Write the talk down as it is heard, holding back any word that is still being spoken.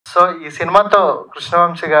So ఈ సినిమాతో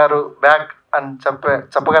కృష్ణవంశీ గారు బ్యాక్ అని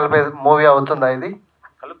చెప్పగలిగే మూవీ అవుతుందా ఇది?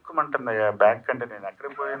 కలుక్కుమంటుందయ్యా బ్యాక్ అంటే నేను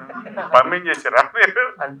ఎక్కడికి పోయాను, పంపించేసారా మీరు?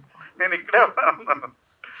 నేను ఇక్కడే ఉన్నాను.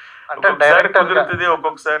 అంటే డైరెక్ట్ కుదురుతుంది,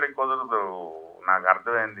 ఒక్కొక్కసారి కుదరదు. నాకు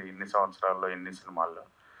అర్థమైంది ఇన్ని సంవత్సరాల్లో ఇన్ని సినిమాల్లో.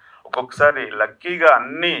 ఒక్కొక్కసారి లక్కీగా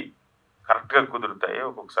అన్నీ కరెక్ట్గా కుదురుతాయి,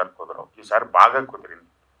 ఒక్కొక్కసారి కుదరవు. ఈసారి బాగా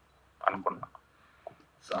కుదిరింది అనుకున్నా.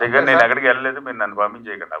 దగ్గర నేను ఎక్కడికి వెళ్ళలేదు, మీరు నన్ను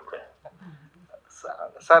పంపించేయకండి అప్పుడే.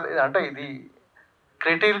 సార్ అంటే ఇది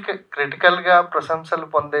క్రిటికల్గా ప్రశంసలు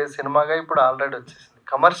పొందే సినిమాగా ఇప్పుడు ఆల్రెడీ వచ్చేసింది.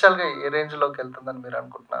 కమర్షియల్గా ఏ రేంజ్లోకి వెళ్తుందని మీరు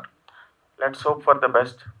అనుకుంటున్నారు? Let's hope for the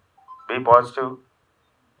best, be positive.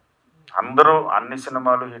 అందరూ అన్ని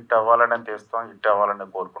సినిమాలు హిట్ అవ్వాలని తీస్తాం, హిట్ అవ్వాలని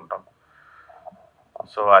కోరుకుంటాం.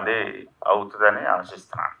 సో అదే అవుతుందని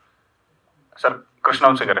ఆశిస్తున్నాను. సార్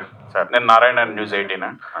కృష్ణవంశీ గారు, సార్ నేను నారాయణ న్యూస్ 18.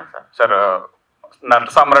 సార్ నట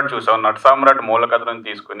సామ్రాట్ చూసాం. నట సామ్రాట్ మూల కథలను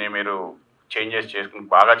తీసుకుని మీరు చేంజెస్ చేసుకుని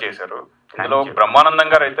బాగా చేశారు. ఇందులో బ్రహ్మానందం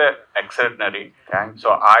గారు అయితే ఎక్స్ట్రాడినరీ. సో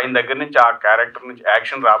ఆయన దగ్గర నుంచి ఆ క్యారెక్టర్ నుంచి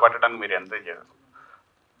యాక్షన్ రాబట్టడానికి మీరు ఎంత చేశారు?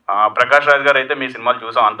 ప్రకాష్ రాజ్ గారు అయితే మీ సినిమాలు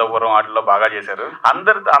చూసాం, అంతఃపురం వాటిలో బాగా చేశారు.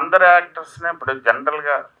 అందరు యాక్టర్స్నే ఇప్పుడు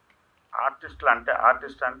జనరల్గా ఆర్టిస్ట్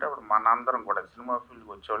అంటే ఇప్పుడు మనందరం కూడా సినిమా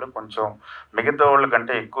ఫీల్డ్కి వచ్చేవాళ్ళు కొంచెం మిగతా వాళ్ళ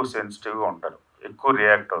కంటే ఎక్కువ సెన్సిటివ్గా ఉంటారు, ఎక్కువ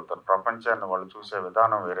రియాక్ట్ అవుతారు. ప్రపంచాన్ని వాళ్ళు చూసే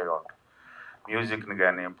విధానం వేరేగా ఉంటుంది. మ్యూజిక్ని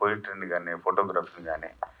కానీ, పొయిట్రీని కానీ, ఫోటోగ్రఫీని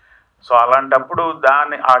కానీ. సో అలాంటప్పుడు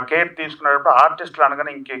ఆ కేర్ తీసుకునేటప్పుడు ఆర్టిస్టులు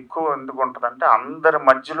అనగానే ఇంకెక్కువ ఎందుకు ఉంటుందంటే అందరి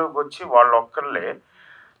మధ్యలోకి వచ్చి వాళ్ళు ఒక్కళ్ళే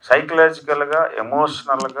సైకలాజికల్గా,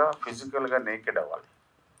 ఎమోషనల్గా, ఫిజికల్గా నేకెడ్ అవ్వాలి.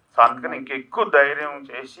 సో అందుకని ఇంకెక్కువ ధైర్యం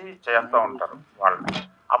చేసి చేస్తూ ఉంటారు వాళ్ళని.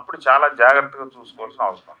 అప్పుడు చాలా జాగ్రత్తగా చూసుకోవాల్సిన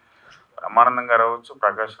అవసరం. బ్రహ్మానందం గారు అవ్వచ్చు,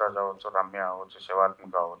 ప్రకాష్ రాజ్ అవ్వచ్చు, రమ్య అవ్వచ్చు,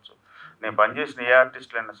 శివాత్మిక అవ్వచ్చు, నేను పనిచేసిన ఏ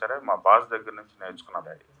ఆర్టిస్టులు అయినా సరే మా బాస్ దగ్గర నుంచి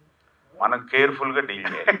నేర్చుకున్నది అది. మనం కేర్ఫుల్గా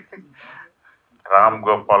డీల్ చేయాలి. రామ్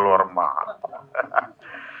గోపాల్ వర్మ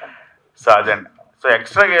సాజన్. సో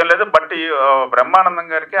ఎక్స్ట్రాగా ఏం లేదు. బట్ బ్రహ్మానందం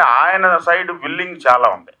గారికి ఆయన సైడ్ విల్లింగ్ చాలా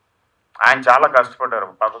ఉంది. ఆయన చాలా కష్టపడ్డారు.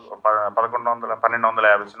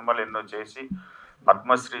 1250 సినిమాలు ఎన్నో చేసి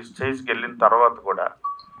పద్మశ్రీ స్టేజ్కి వెళ్ళిన తర్వాత కూడా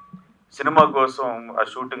సినిమా కోసం ఆ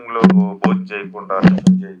షూటింగ్లో భోజనం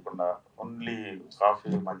చేయకుండా ఓన్లీ కాఫీ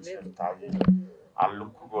మంచి తాగి ఆ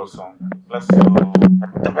లుక్ కోసం, ప్లస్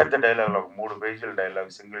పెద్ద డైలాగులు, ఒక 3 పేజీల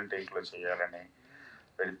డైలాగ్ సింగిల్ టేక్లో చేయాలని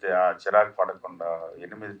పెడితే ఆ చిరాకు పడకుండా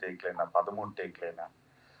 8 టేక్లైనా 13 టేక్లైనా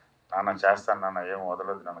నాన్న చేస్తాను నాన్న, ఏం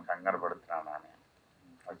వదలదు, నన్ను కంగారు పడుతున్నాను అని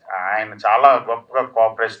ఆయన చాలా గొప్పగా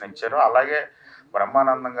కోఆపరేషన్ ఇచ్చారు. అలాగే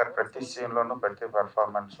బ్రహ్మానందం గారు ప్రతి సీన్లోనూ, ప్రతి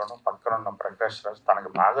పెర్ఫార్మెన్స్లోనూ పక్కన ఉన్న ప్రకాష్ రాజ్ తనకి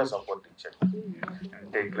బాగా సపోర్ట్ ఇచ్చాడు.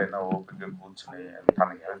 టేక్లైనా ఓపికగా కూర్చుని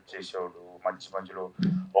తనకి హెల్ప్ చేసేవాడు. మధ్యలో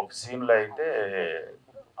ఒక సీన్లో అయితే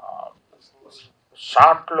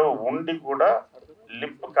షార్ట్లో ఉండి కూడా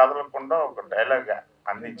లిప్ కదలకుండా ఒక డైలాగ్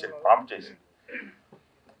అందించాడు, ప్రాంప్ట్ చేసింది.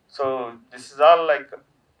 So this is all like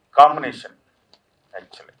combination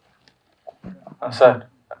actually. Sir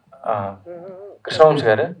Krishna Vamsi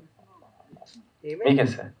గారు మీకే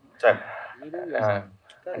సార్.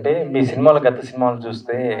 అంటే మీ సినిమాలు, గత సినిమాలు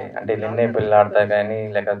చూస్తే అంటే నిన్నే పెళ్ళాడతా కానీ,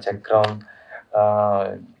 లేక చక్రం,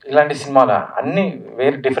 ఇలాంటి సినిమాలు అన్నీ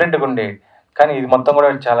వేరే డిఫరెంట్గా ఉండేవి. కానీ ఇది మొత్తం కూడా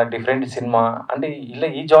చాలా డిఫరెంట్ సినిమా. అంటే ఇలా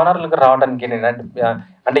ఈ జోనర్లకు రావడానికి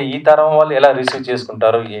అంటే ఈ తరం వాళ్ళు ఎలా రిసీవ్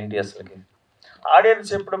చేసుకుంటారు ఏంటి అసలుకి?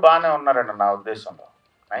 ఆడియన్స్ ఎప్పుడు బాగానే ఉన్నారండి నా ఉద్దేశంలో.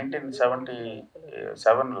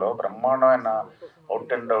 1977లో బ్రహ్మాండమైన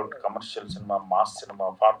out and out commercial cinema, mass cinema,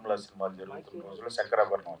 formula సినిమాలు జరుగుతున్న రోజుల్లో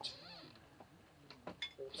శంకరాభరణం వచ్చింది.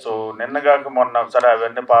 సో నిన్నగాక మొన్న, సరే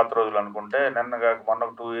అవన్నీ పాత రోజులు అనుకుంటే, నిన్నగాక మొన్న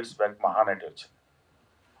 2 years బ్యాక్ మహానటి వచ్చింది.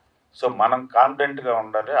 సో మనం కాన్ఫిడెంట్గా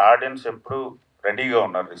ఉండాలి. ఆడియన్స్ ఎప్పుడు రెడీగా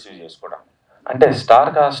ఉన్నారు రిసీవ్ చేసుకోవడానికి. అంటే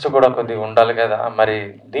స్టార్ కాస్ట్ కూడా కొద్దిగా ఉండాలి కదా మరి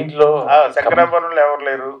దీంట్లో. శంకరాభరణంలో ఎవరు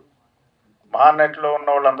లేరు, మహానటిలో ఉన్న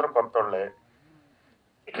వాళ్ళందరూ కొత్త వాళ్ళే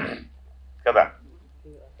కదా.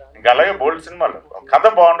 ఇంకా అలాగే బోల్డ్ సినిమాలు కథ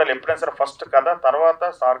బాగుండాలి ఎప్పుడైనా సరే. ఫస్ట్ కథ, తర్వాత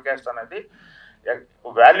స్టార్ కాస్ట్ అనేది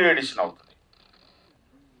వాల్యూ ఎడిషన్ అవుతుంది.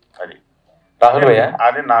 అది రాహుల్ భయ్య,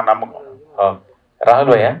 అది నా నమ్మకం.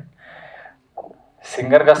 రాహుల్ భయ్య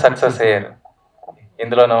సింగర్గా సక్సెస్ అయ్యారు,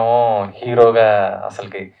 ఇందులోనేమో హీరోగా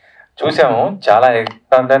అసలుకి చూసాము, చాలా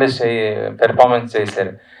ఎక్స్ట్రాడినరీ పెర్ఫార్మెన్స్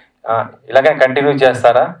చేశారు. ఇలాగే కంటిన్యూ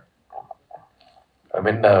చేస్తారా? ఐ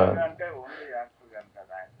మీన్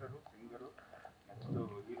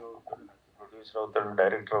ప్రొడ్యూసర్ అవుతాడు,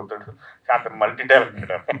 డైరెక్టర్ అవుతాడు, అతను multi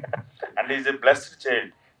talented and is a blessed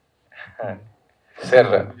child.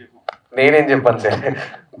 Sir నేనేం చెప్పాను sir,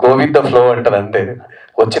 go with the flow అంటారు అంతే.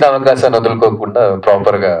 వచ్చిన అవకాశాన్ని వదులుకోకుండా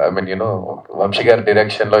ప్రాపర్గా, ఐ మీన్ యూనో వంశీ గారి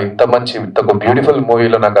డైరెక్షన్లో ఇంత బ్యూటిఫుల్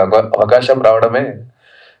మూవీలో నాకు అవకాశం రావడమే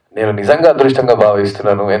నేను నిజంగా అదృష్టంగా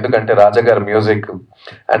భావిస్తున్నాను. ఎందుకంటే రాజాగారి మ్యూజిక్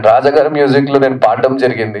అండ్ రాజాగారి మ్యూజిక్లో నేను పాడడం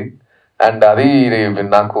జరిగింది. అండ్ అది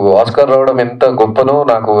నాకు ఆస్కార్ రావడం ఎంత గొప్పనో,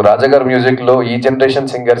 నాకు రాజాగారి మ్యూజిక్లో ఈ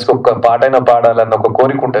జనరేషన్ సింగర్స్కి ఒక్క పాటైనా పాడాలన్న ఒక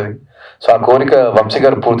కోరిక ఉంటుంది. సో ఆ కోరిక వంశీ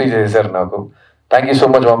గారు పూర్తి చేశారు నాకు. Thank you so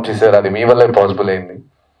much Vamsi sir, అది మీ వల్లే పాసిబుల్ అయింది.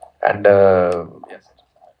 అండ్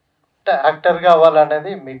అంటే యాక్టర్గా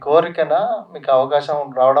అవ్వాలనేది మీ కోరికనా, మీకు అవకాశం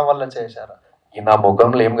రావడం వల్ల చేశారా? నా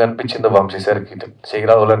ముఖంలో ఏం కనిపించిందో వంశీ సార్కి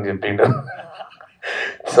చేయరావాలని చెప్పిండు.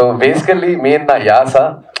 సో బేసికల్లీ మెయిన్ నా యాస,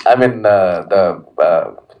 I mean the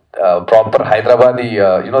proper Hyderabadi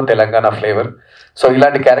Telangana flavour. So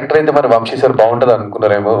ఇలాంటి క్యారెక్టర్ అయితే మరి వంశీ సార్ బాగుంటుంది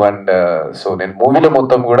అనుకున్నారేమో. అండ్ సో నేను మూవీలో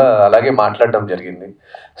మొత్తం కూడా అలాగే మాట్లాడడం జరిగింది.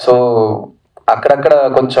 సో అక్కడక్కడ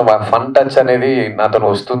కొంచెం ఆ ఫన్ టచ్ అనేది నాతో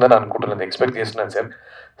వస్తుందని అనుకుంటున్నాను, ఎక్స్పెక్ట్ చేస్తున్నాను సార్.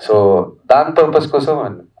 సో దాని పర్పస్ కోసం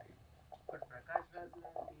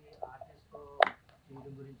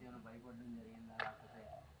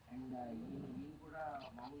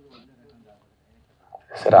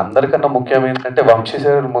సార్ అందరికన్నా ముఖ్యం ఏంటంటే వంశీ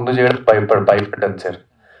సార్ ముందు చేయడం భయపడ్డాను సార్.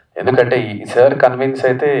 ఎందుకంటే ఈ సార్ కన్విన్స్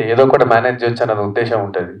అయితే ఏదో ఒకటి మేనేజ్ చేయొచ్చు అన్న ఉద్దేశం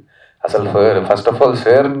ఉంటుంది. అసలు ఫస్ట్ ఆఫ్ ఆల్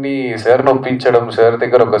సార్ని ఒప్పించడం, సార్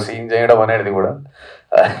దగ్గర ఒక సీన్ చేయడం అనేది కూడా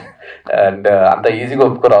అండ్ అంత ఈజీగా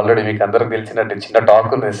ఒప్పుకోరు. ఆల్రెడీ మీకు అందరికి తెలిసినట్టు చిన్న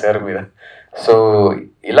టాక్ ఉంది సార్ మీద. సో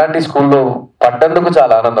ఇలాంటి స్కూల్లో పడ్డందుకు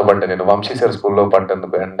చాలా ఆనందపడ్డా నేను, వంశీ సార్ స్కూల్లో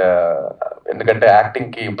పడ్డందుకు. అండ్ ఎందుకంటే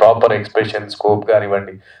యాక్టింగ్కి ప్రాపర్ ఎక్స్ప్రెషన్, స్కోప్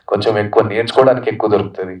కానివ్వండి, కొంచెం ఎక్కువ నేర్చుకోవడానికి ఎక్కువ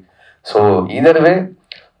దొరుకుతుంది. సో ఈదర్ వే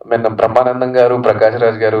బ్రహ్మానందం గారు, ప్రకాష్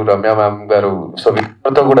రాజ్ గారు, రమ్య మ్యామ్ గారు, సో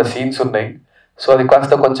వీళ్ళతో కూడా సీన్స్ ఉన్నాయి. సో అది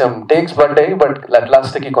కాస్త కొంచెం టేక్స్ పడ్డాయి, బట్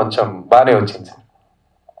లాస్ట్కి కొంచెం బాగానే వచ్చింది సార్.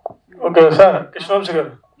 ఓకే సార్, కృష్ణవంశీ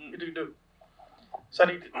గారు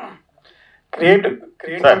సార్, క్రియేటివ్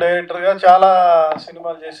డైరెక్టర్గా చాలా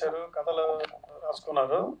సినిమాలు చేశారు, కథలు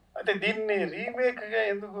రాసుకున్నారు. అయితే దీన్ని రీమేక్గా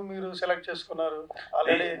ఎందుకు మీరు సెలెక్ట్ చేసుకున్నారు?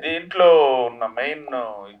 ఆల్రెడీ దీంట్లో ఉన్న మెయిన్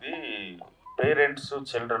ఇది parents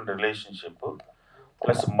children relationship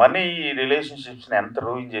plus money ఈ రిలేషన్షిప్స్ని ఎంత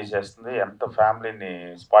రూయిన్ చేసేస్తుంది, ఎంత ఫ్యామిలీని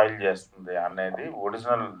స్పాయిల్ చేస్తుంది అనేది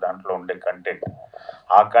ఒరిజినల్ దాంట్లో ఉండే కంటెంట్.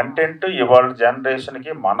 ఆ కంటెంట్ ఇవాళ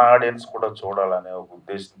జనరేషన్కి మన ఆడియన్స్ కూడా చూడాలనే ఒక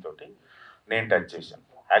ఉద్దేశంతో నేను టచ్ చేశాను.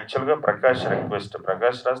 యాక్చువల్గా ప్రకాష్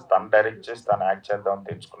రాజ్ తను డైరెక్ట్ చేసి తను యాక్ట్ చేద్దామని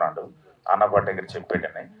తెచ్చుకున్నాడు. అన్నపాటి దగ్గర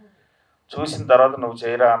చెప్పాడని చూసిన తర్వాత నువ్వు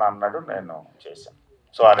చేయరా అని అన్నాడు, నేను చేశాను.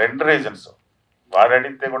 సో ఆ రెండు రీజన్స్, వాడు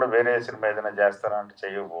అడిగితే కూడా వేరే సినిమా ఏదైనా చేస్తానంటే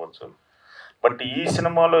చేయకపోవచ్చు. బట్ ఈ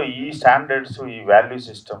సినిమాలో ఈ స్టాండర్డ్స్, ఈ వాల్యూ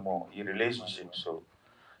సిస్టము, ఈ రిలేషన్షిప్స్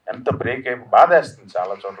ఎంత బ్రేక్ అయిపో బాధేస్తుంది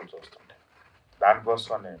చాలా చోట్ల చూస్తుంటే.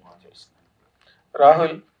 దానికోసం నేను చేసిన.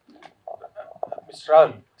 రాహుల్, మిస్టర్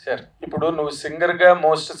రాహుల్ సార్, ఇప్పుడు నువ్వు సింగర్గా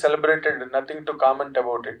most celebrated, nothing to comment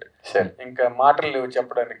about it sir. ఇంకా మాటలు లేవు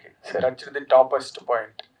చెప్పడానికి. Touch the toppest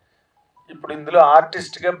point. ఇప్పుడు ఇందులో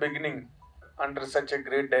ఆర్టిస్ట్గా beginning under such a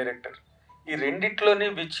great director, ఈ రెండిట్లోని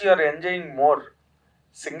which you are enjoying more,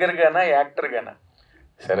 singer Gaana actor Gaana?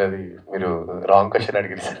 Sir అది మీరు రాంగ్ క్వశ్చన్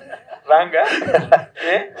అడిగింది సార్. రాంగా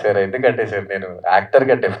సార్ ఎందుకంటే సార్ నేను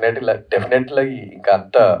యాక్టర్గా డెఫినెట్లీ ఇంకా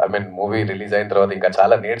అంత ఐ మీన్ మూవీ రిలీజ్ అయిన తర్వాత ఇంకా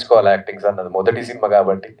చాలా నేర్చుకోవాలి యాక్టింగ్స్ అన్నది మొదటి సినిమా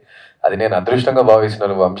కాబట్టి అది నేను అదృష్టంగా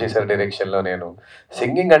భావిస్తున్నాను. వంశీ సార్ డైరెక్షన్లో నేను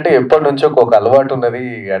సింగింగ్ అంటే ఎప్పటి నుంచో ఒక అలవాటు ఉన్నది.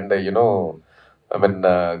 అండ్ యునో ఐ మీన్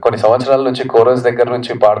కొన్ని సంవత్సరాల నుంచి కోరస్ దగ్గర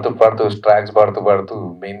నుంచి పాడుతూ ట్రాక్స్ పాడుతూ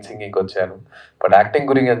మెయిన్ సింగింగ్కి వచ్చాను. బట్ యాక్టింగ్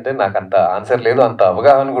గురించి అంటే నాకు అంత ఆన్సర్ లేదు, అంత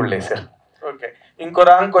అవగాహన కూడా లేదు సార్. ఓకే, ఇంకో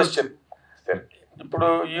రాంగ్ క్వశ్చన్ సార్. ఇప్పుడు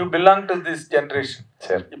you belong to this generation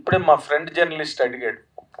sir. ఇప్పుడే మా ఫ్రెండ్ జర్నలిస్ట్ అడిగాడు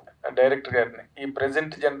డైరెక్టర్ గారిని, ఈ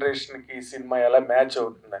ప్రెజెంట్ జనరేషన్కి ఈ సినిమా ఎలా మ్యాచ్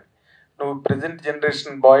అవుతుందని. నువ్వు ప్రెజెంట్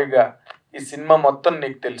జనరేషన్ బాయ్గా ఈ సినిమా మొత్తం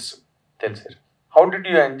నీకు తెలుసు sir. How did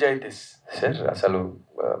you enjoy this sir? అసలు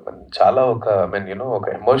చాలా ఒక ఐ మీన్ ఒక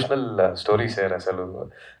ఎమోషనల్ స్టోరీ సార్. అసలు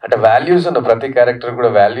అంటే వాల్యూస్ ఉన్న ప్రతి క్యారెక్టర్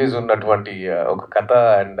కూడా వాల్యూస్ ఉన్నటువంటి ఒక కథ.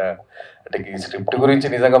 అండ్ అంటే ఈ స్క్రిప్ట్ గురించి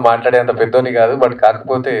నిజంగా మాట్లాడేంత పెద్దోని కాదు, బట్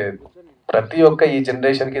కాకపోతే ప్రతి ఒక్క ఈ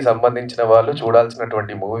జనరేషన్కి సంబంధించిన వాళ్ళు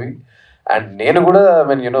చూడాల్సినటువంటి మూవీ. అండ్ నేను కూడా ఐ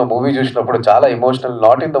మీన్ మూవీ చూసినప్పుడు చాలా emotional,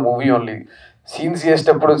 not in the movie only, scenes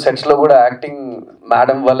చేసేటప్పుడు సెట్స్లో కూడా యాక్టింగ్,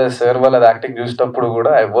 మేడం వాళ్ళ సార్ వాళ్ళ యాక్టింగ్ చూసేటప్పుడు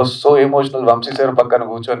కూడా I was so emotional. Vamsi sir పక్కన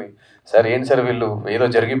కూర్చొని, సార్ ఏంటి సార్ వీళ్ళు ఏదో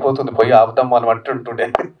జరిగిపోతుంది పోయి ఆపుదాం మనం అంటుంటుండే.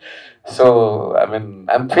 So I mean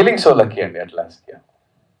I'm feeling so lucky అండి అట్లా.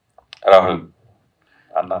 రాహుల్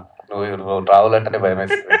అన్న నువ్వు రావాలంటేనే భయం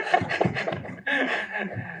వేస్తుంది.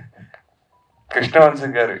 కృష్ణవంశీ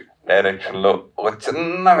గారి డైరెక్షన్లో ఒక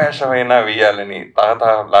చిన్న వేషమైనా వేయాలని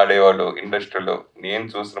తహతహలాడేవాళ్ళు ఇండస్ట్రీలో నేను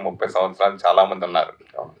చూసిన 30 సంవత్సరాలు చాలా మంది ఉన్నారు.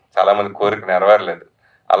 చాలా మంది కోరిక నెరవేరలేదు.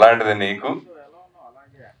 అలాంటిది నీకు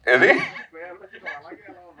ఇది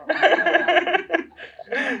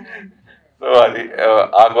సో అది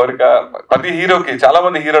ఆ కోరిక ప్రతి హీరోకి, చాలా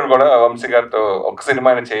మంది హీరోలు కూడా వంశీ గారితో ఒక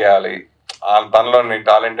సినిమాని చేయాలి, తనలోని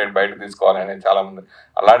టాలెంట్ బయట తీసుకోవాలని చాలా మంది.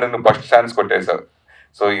 అలాంటి నువ్వు ఫస్ట్ ఛాన్స్ కొట్టేశావు.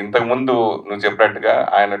 సో ఇంతకు ముందు నువ్వు చెప్పినట్టుగా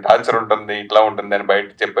ఆయన టార్చర్ ఉంటుంది, ఇట్లా ఉంటుంది అని బయట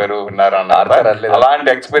చెప్పారు, విన్నారు అన్నారు.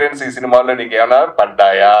 అలాంటి ఎక్స్పీరియన్స్ ఈ సినిమాలో నీకు ఏమైనా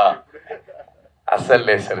పడ్డాయా? అస్సలు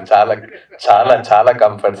లేదు సార్. చాలా చాలా చాలా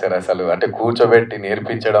కంఫర్ట్ సార్. అసలు అంటే కూర్చోబెట్టి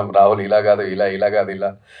నేర్పించడం, రాహుల్ ఇలా కాదు, ఇలా కాదు,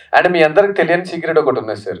 ఇలా. అండ్ మీ అందరికి తెలియని సీక్రెట్ ఒకటి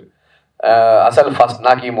ఉంది సార్. అసలు ఫస్ట్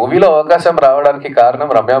నాకు ఈ మూవీలో అవకాశం రావడానికి కారణం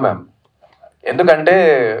రమ్య మ్యామ్. ఎందుకంటే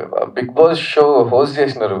బిగ్ బాస్ షో హోస్ట్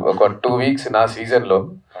చేసినారు ఒక 2 weeks నా సీజన్లో.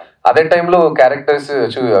 అదే టైంలో characters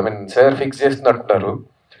sir fix చేస్తున్నట్టున్నారు.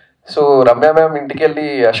 So Ramya ma'am ఇంటికి వెళ్ళి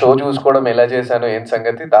ఆ షో చూసుకోవడం, ఎలా చేశాను ఏం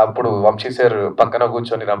సంగతి, అప్పుడు వంశీ సార్ పక్కన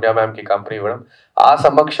కూర్చొని రమ్య మ్యామ్కి కంపెనీ ఇవ్వడం, ఆ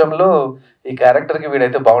సమక్షంలో ఈ క్యారెక్టర్కి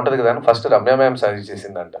వీడైతే బాగుంటుంది కదా అని ఫస్ట్ రమ్య మ్యామ్ సజెస్ట్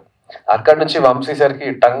చేసిందంట. అక్కడ నుంచి వంశీ సార్కి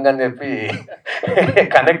టంగ్ అని చెప్పి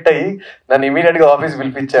కనెక్ట్ అయ్యి నన్ను ఇమీడియట్గా ఆఫీస్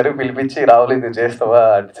పిలిపించి రాహుల్ ఇది చేస్తావా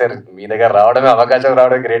అంటే, సార్ మీ దగ్గర రావడమే, అవకాశం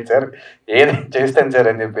రావడం గ్రేట్ సార్, ఏది చేస్తాను సార్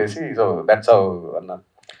అని చెప్పేసి. సో దట్స్ హౌ అన్నా.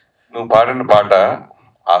 నువ్వు పాడిన పాట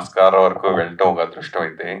ఆస్కార్ వరకు వెళ్ళటం ఒక అదృష్టం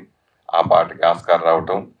అయితే, ఆ పాటకి ఆస్కార్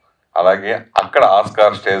రావటం, అలాగే అక్కడ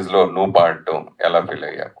ఆస్కార్ స్టేజ్లో నువ్వు పాడటం ఎలా ఫీల్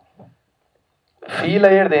అయ్యావు? ఫీల్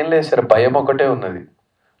అయ్యేది ఏం లేదు సార్, భయం ఒకటే ఉన్నది.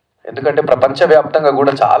 ఎందుకంటే ప్రపంచవ్యాప్తంగా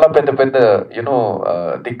కూడా చాలా పెద్ద పెద్ద యూనో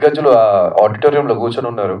దిగ్గజులు ఆ ఆడిటోరియంలో కూర్చొని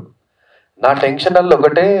ఉన్నారు. నా టెన్షన్ వల్ల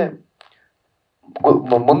ఒకటే,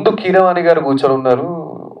 ముందు కీరవాణి గారు కూర్చొని ఉన్నారు,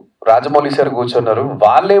 రాజమౌళి సార్ కూర్చున్నారు,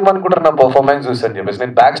 వాళ్ళు ఏమనుకుంటారు నా పర్ఫార్మెన్స్ చూసని చెప్పేసి.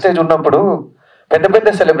 నేను బ్యాక్ స్టేజ్ ఉన్నప్పుడు పెద్ద పెద్ద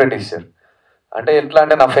సెలబ్రిటీస్ సార్, అంటే ఎట్లా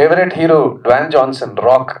అంటే నా favourite hero Dwayne Johnson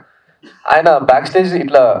rock, ఆయన బ్యాక్ స్టేజ్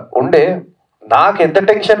ఇట్లా ఉండే, నాకు ఎంత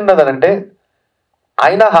టెన్షన్ ఉన్నదంటే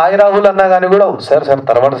ఆయన హాయ్ రాహుల్ అన్నా కానీ కూడా సార్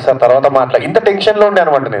తర్వాత ఇంత టెన్షన్లో ఉండే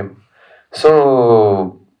అనమాట నేను. సో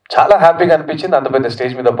చాలా హ్యాపీగా అనిపించింది అంత పెద్ద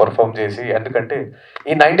స్టేజ్ మీద పర్ఫామ్ చేసి. ఎందుకంటే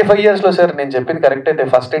ఈ 95 yearsలో సార్ నేను చెప్పింది కరెక్ట్ అయితే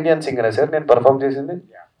ఫస్ట్ ఇండియన్ సింగరే సార్ నేను పర్ఫామ్ చేసింది.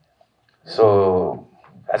 So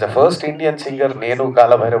as a first Indian singer నేను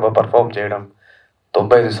కాలభైరవ పర్ఫామ్ చేయడం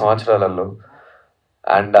 95 సంవత్సరాలలో,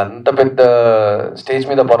 అండ్ అంత పెద్ద స్టేజ్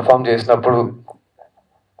మీద పర్ఫామ్ చేసినప్పుడు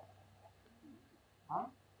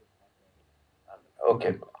okay.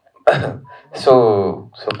 So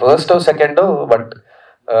first second but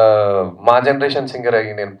మా జనరేషన్ సింగర్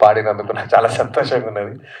అయ్యి నేను పాడినందుకు నాకు చాలా సంతోషంగా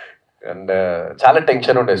ఉన్నది. అండ్ చాలా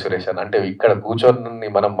టెన్షన్ ఉండే సురేష్ అన్న, అంటే ఇక్కడ కూర్చొని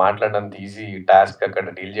మనం మాట్లాడినంత ఈజీ టాస్క్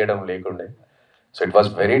అక్కడ డీల్ చేయడం లేకుండే. So it was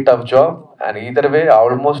very tough job. And either way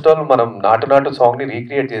almost all మనం నాటు సాంగ్ని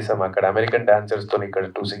రీక్రియేట్ చేసాం అక్కడ అమెరికన్ డాన్సర్స్తో, ఇక్కడ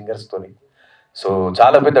 2 singersతో. సో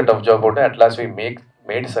చాలా పెద్ద టఫ్ జాబ్ ఉండే. At last we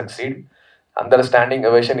made succeed. అందరు స్టాండింగ్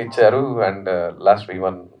అవేషన్ ఇచ్చారు. And last V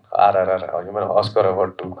one RRR Oscar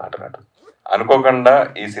award to నాటు. అనుకోకుండా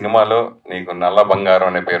ఈ సినిమాలో నీకు నల్ల బంగారం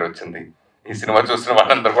అనే పేరు వచ్చింది. ఈ సినిమా చూసిన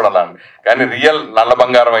వాళ్ళందరూ కూడా అలా, కానీ రియల్ నల్ల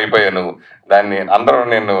బంగారం అయిపోయావు నువ్వు. దాన్ని అందరూ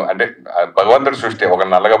నేను అంటే భగవంతుడి సృష్టి, ఒక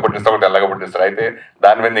నల్లగా పుట్టిస్తారు, ఒకటి తెల్లగా పుట్టిస్తారు. అయితే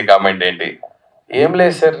దాని మీద నీ కామెంట్ ఏంటి? ఏం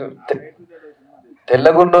లేదు సార్,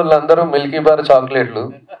 తెల్లగున్నోళ్ళందరూ మిల్కీ బార్ చాక్లెట్లు,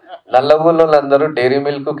 నల్లగున్నోళ్ళందరూ dairy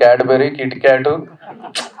milk, Cadbury, Kit Kat,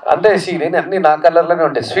 అంతే. సీరియన్ అన్ని నా కలర్లోనే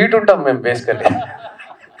ఉంటాయి. స్వీట్ ఉంటాం మేము బేసికల్లీ.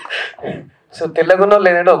 సో తెల్లగున్నోళ్ళు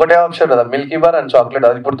ఏంటంటే ఒకటే ఆప్షన్ కదా, మిల్కీ బార్ అండ్ చాక్లెట్.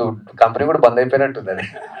 అది ఇప్పుడు కంపెనీ కూడా బంద్ అయిపోయినట్టుంది అది.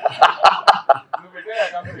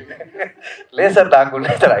 లేదు సార్, నాకు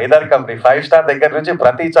ఉండేది సార్ 5-6 కంపెనీ. 5 star దగ్గర నుంచి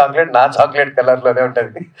ప్రతి చాక్లెట్ నా చాక్లెట్ కలర్లోనే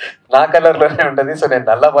ఉంటుంది, నా కలర్లోనే ఉంటుంది. సో నేను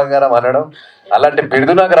నల్ల బంగారం అనడం, అలాంటి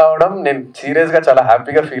బిరుదు నాకు రావడం, నేను సీరియస్గా చాలా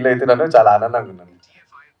హ్యాపీగా ఫీల్ అవుతున్నాను, చాలా ఆనందంగా ఉన్నాను.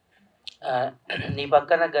 నీ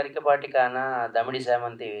పక్కన గరికపాటి కానా దమిడి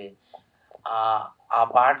సేమంతి, ఆ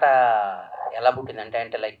పాట ఎలా పుట్టింది?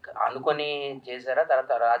 అంటే లైక్ అనుకొని చేశారా,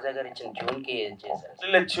 తర్వాత రాజా గారు ఇచ్చిన ట్యూన్కి చేశారా?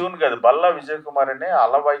 లేదు, ట్యూన్ కాదు. బల్లా విజయ్ కుమార్ అని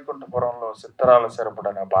అలవైకుంఠపురంలో చిత్రాల సిరపుడు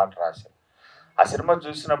అనే పాట రాశారు. ఆ సినిమా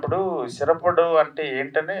చూసినప్పుడు సిరపుడు అంటే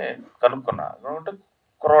ఏంటని కనుక్కున్నా. అంటే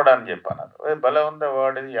కుర్రోడు అని చెప్పాను. భలే ఉంది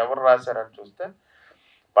వాడు, ఎవరు రాశారని చూస్తే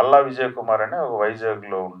బల్లా విజయ్ కుమార్ అని ఒక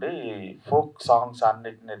వైజాగ్లో ఉండి ఫోక్ సాంగ్స్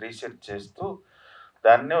అన్నిటిని రీసెర్చ్ చేస్తూ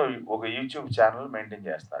దాన్ని ఒక యూట్యూబ్ ఛానల్ మెయింటైన్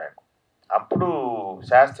చేస్తారు ఆయన. అప్పుడు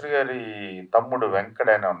శాస్త్రి గారి తమ్ముడు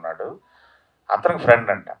వెంకట్ అని ఉన్నాడు, అతనికి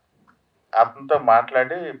ఫ్రెండ్ అంట. అతనితో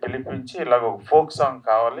మాట్లాడి పిలిపించి ఇలాగ ఒక ఫోక్ సాంగ్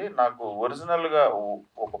కావాలి నాకు, ఒరిజినల్గా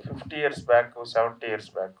ఒక 50 years back, 70 years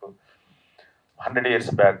back, 100 years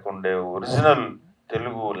back ఉండే ఒరిజినల్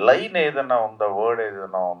తెలుగు లైన్ ఏదైనా ఉందా, వర్డ్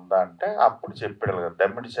ఏదైనా ఉందా అంటే అప్పుడు చెప్పాడు కదా,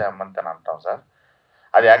 దమ్మిడి చామంతి అని అంటాం సార్.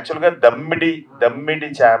 అది యాక్చువల్గా దమ్మిడి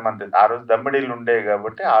చామంతి. ఆ రోజు దమ్మిడిలు ఉండేవి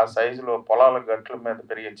కాబట్టి ఆ సైజులో పొలాల గట్ల మీద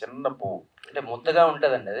పెరిగే చిన్న పువ్వు, అంటే ముద్దగా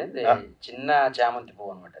ఉంటుందండి. అది చిన్న చామంతి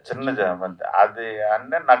పువ్వు అనమాట, చిన్న చామంతి. అది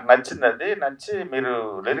అంటే నాకు నచ్చింది. అది నచ్చి మీరు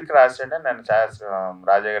లిరిక్ రాసాడే, నేను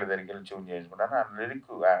రాజా గారి దగ్గరికి వెళ్ళి ట్యూన్ చేసుకున్నాను. ఆ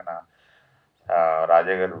లిరిక్ ఆయన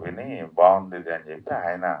రాజా గారు విని బాగుంది ఇది అని చెప్పి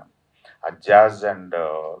ఆయన ఆ jazz and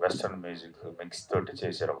western music mix తోటి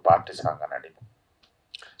చేశారు ఒక పార్టీ సాంగ్ అని అడిగి.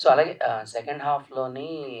 సో అలాగే సెకండ్ హాఫ్లోని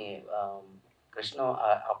కృష్ణ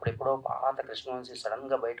అప్పుడెప్పుడో పాత కృష్ణవంశీ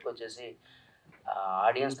సడన్గా బయటకు వచ్చేసి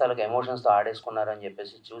ఆడియన్స్ తాలూకు ఎమోషన్స్తో ఆడేసుకున్నారు అని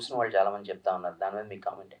చెప్పేసి చూసిన వాళ్ళు చాలామంది చెప్తా ఉన్నారు. దాని మీద మీకు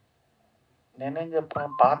కామెంట్? నేనేం చెప్పాను,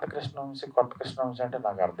 పాత కృష్ణవంశీ కొత్త కృష్ణవంశీ అంటే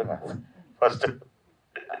నాకు అర్థం కాదు ఫస్ట్.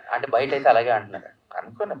 అంటే బయట అయితే అలాగే అంటున్నారు.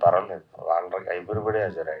 అనుకోని పర్వాలేదు, వాళ్ళకి ఎవ్రీబడి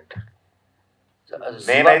హాజ్ ఎ రైట్.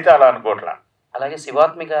 నేనైతే అలా అనుకోవట్లా. అలాగే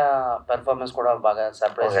శివాత్మిక పెర్ఫార్మెన్స్ కూడా బాగా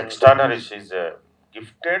surprise, extraordinary. She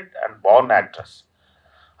gifted and born actress.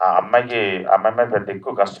 ఆ అమ్మాయి మీద పెద్ద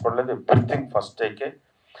ఎక్కువ కష్టపడలేదు. Everything first టేకే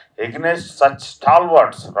against such stall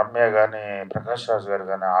words. Ramya కానీ ప్రకాష్ రాజ్ గారు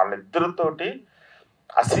కానీ వాళ్ళిద్దరితోటి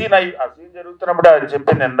ఆ సీన్ జరుగుతున్నప్పుడు అది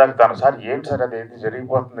చెప్పింది ఇందాక తను, సార్ ఏంటి సార్ అది ఏంటి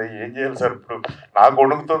జరిగిపోతుంది, ఏం చేయాలి సార్ ఇప్పుడు, నాకు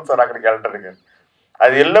వణుకుతుంది సార్ అక్కడికి వెళ్ళడానికి అని.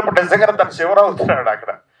 అది వెళ్ళినప్పుడు నిజంగా తను శివరావు అవుతున్నాడు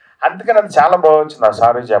అక్కడ. అందుకని అది చాలా బాగా వచ్చింది ఆ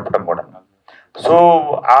సారీ చెప్పడం కూడా. సో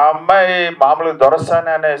ఆ అమ్మాయి మామూలుగా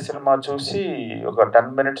దొరసాని అనే సినిమా చూసి ఒక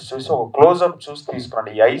 10 minutes చూసి ఒక క్లోజ్అప్ చూసి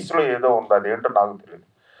తీసుకున్నాడు. ఈ ఐస్లో ఏదో ఉంది, అదేంటో నాకు తెలియదు,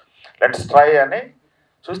 లెట్స్ ట్రై అని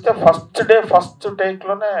చూస్తే ఫస్ట్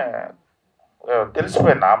టేక్లోనే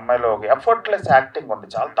తెలిసిపోయింది ఆ అమ్మాయిలో ఒక ఎఫర్ట్లెస్ యాక్టింగ్ ఉంది.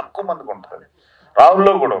 చాలా తక్కువ మందికి ఉంటుంది,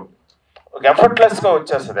 రాహుల్లో కూడా ఉంది. ఒక ఎఫర్ట్లెస్గా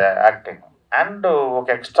వచ్చేస్తుంది యాక్టింగ్ అండ్ ఒక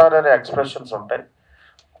ఎక్స్ట్రాడనరీ ఎక్స్ప్రెషన్స్ ఉంటాయి.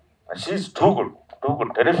 She is too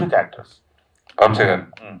good terrific actress. Vamsi గారు,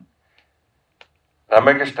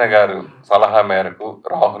 రమ్యకృష్ణ గారు సలహా మేరకు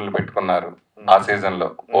రాహుల్ పెట్టుకున్నారు ఆ సీజన్లో,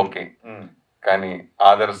 ఓకే. కానీ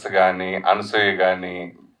ఆదర్శ్ కానీ అనసూయ కానీ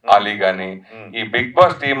ఆలీ కానీ ఈ బిగ్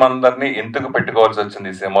బాస్ టీం అందరినీ ఎందుకు పెట్టుకోవాల్సి వచ్చింది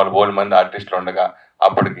ఈ సినిమాలో 4 మంది ఆర్టిస్టులు ఉండగా?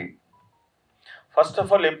 అప్పటికి ఫస్ట్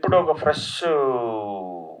ఆఫ్ ఆల్ ఎప్పుడు ఒక ఫ్రెష్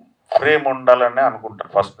ఫ్రేమ్ ఉండాలని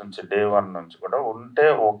అనుకుంటారు ఫస్ట్ నుంచి, డే 1 నుంచి కూడా. ఉంటే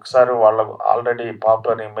ఒకసారి వాళ్ళకు ఆల్రెడీ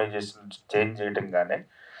పాపులర్ ఇమేజెస్ చేంజ్ చేయడం కానీ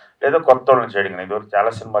లేదా కొత్త వాళ్ళని చేయడం కానీ. ఇదివరకు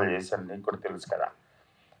చాలా సినిమాలు చేశాను, నీకు కూడా తెలుసు కదా.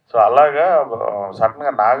 సో అలాగా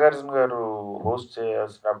సడన్గా నాగార్జున గారు హోస్ట్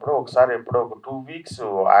చేసినప్పుడు ఒకసారి ఎప్పుడో ఒక 2 weeks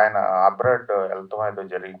ఆయన అబ్రాడ్ వెళ్తాం ఏదో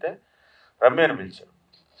జరిగితే రమ్యని పిలిచారు.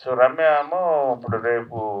 సో రమ్య ఏమో ఇప్పుడు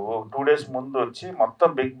రేపు 2 days ముందు వచ్చి మొత్తం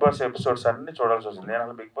బిగ్ బాస్ ఎపిసోడ్స్ అన్నీ చూడాల్సి వచ్చింది. నేను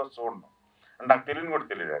అసలు బిగ్ బాస్ చూడను, నాకు తెలియని కూడా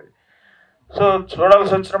తెలియదు అది. సో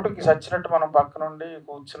చూడాల్సి వచ్చినప్పుడు సచ్చినట్టు మనం పక్క నుండి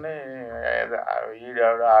కూర్చుని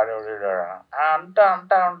ఈడాడు ఆడేవాడు అంటా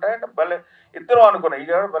ఉంటే భలే ఇద్దరు అనుకున్నా,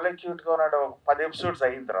 ఈడాడు భలే క్యూట్గా ఉన్నాడు. 10 episodes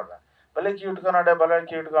అయిన తర్వాత భలే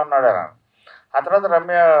క్యూట్గా ఉన్నాడు అని. ఆ తర్వాత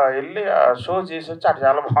రమ్య వెళ్ళి ఆ షో చేసి వచ్చి అటు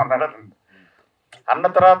చాలా బాగున్నాడు అన్న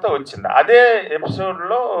తర్వాత వచ్చింది. అదే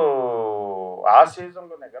ఎపిసోడ్లో ఆ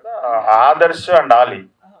సీజన్లోనే కదా ఆదర్శ్ అండ్ ఆలీ.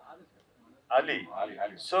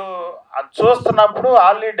 సో అది చూస్తున్నప్పుడు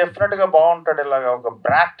ఆలీ డెఫినెట్గా బాగుంటాడు, ఇలాగ ఒక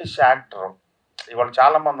ప్రాక్టీస్ యాక్టర్. ఇవాళ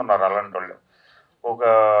చాలా మంది ఉన్నారు అలాంటి వాళ్ళు, ఒక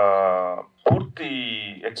పూర్తి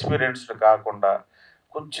ఎక్స్పీరియన్స్డ్ కాకుండా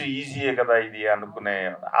కొంచెం ఈజీయే కదా ఇది అనుకునే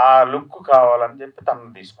ఆ లుక్ కావాలని చెప్పి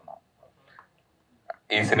తనను తీసుకున్నాం.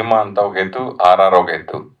 ఈ సినిమా అంతా ఒక ఎత్తు, ఆర్ఆర్ ఒక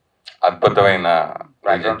ఎత్తు, అద్భుతమైన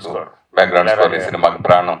బ్యాక్గ్రౌండ్ స్కోర్ ఈ సినిమాకి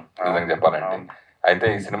ప్రాణం నిజంగా చెప్పాలంటే. అయితే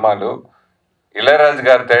ఈ సినిమాలో ఇళయరాజు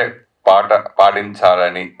గారితో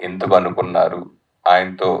పాడించాలని ఎందుకు అనుకున్నారు,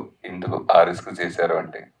 ఆయనతో ఎందుకు ఆ రిస్క్ చేశారు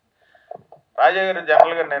అంటే? రాజా గారు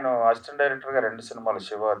జనరల్గా నేను అసిస్టెంట్ డైరెక్టర్గా 2 సినిమాలు,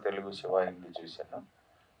 శివ తెలుగు, శివ హిందీ చూశాను,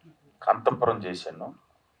 కంతపురం చేశాను.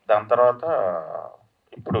 దాని తర్వాత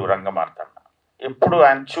ఇప్పుడు రంగమార్తాండ. ఎప్పుడు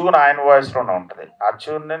ఆయన ట్యూన్ ఆయన వాయిస్లోనే ఉంటుంది. ఆ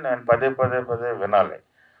ట్యూన్ని నేను పదే వినాలి.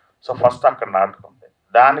 సో ఫస్ట్ అక్కడ నాటకం ఉంది.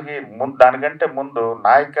 దానికంటే ముందు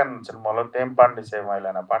నాయకన్ సినిమాలో తేంపాండి సేమాయిలు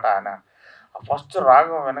అనే పాట ఆయన ఫస్ట్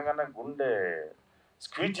రాగం వినగానే గుండె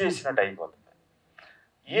స్క్వీజ్ చేసినట్టు అయిపోతుంది.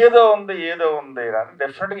 ఏదో ఉంది అని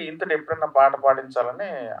డెఫినెట్గా ఇంతటి ఎప్పుడైనా పాట పాడించాలని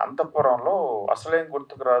అంతఃపురంలో అసలేం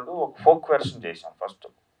గుర్తుకు రాదు ఒక ఫోక్ వెర్షన్ చేశాం. ఫస్ట్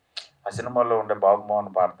ఆ సినిమాలో ఉండే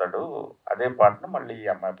బాబుమోహన్ పాడతాడు, అదే పాటను మళ్ళీ ఈ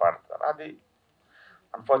అమ్మాయి పాడతారు. అది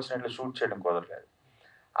అన్ఫార్చునేట్లీ షూట్ చేయడం కుదరలేదు.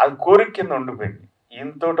 అది కోరిక కింద ఉండిపోయింది.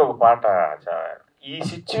 ఇంతోటి ఒక పాట ఈ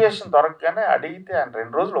సిచ్యువేషన్ దొరకగానే అడిగితే ఆయన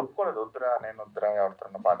 2 రోజులు ఒప్పుకోలేదు. వద్దురా నేను వద్దురా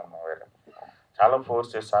ఎవరితో పాడను వేరే. చాలా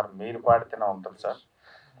ఫోర్స్ చేస్తారు, మీరు పాడితేనే ఉంటుంది సార్.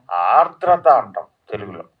 ఆర్ద్రత అంటాం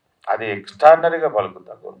తెలుగులో, అది ఎక్స్ట్రాడినరీగా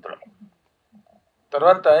పలుకుతుంది గొంతులో.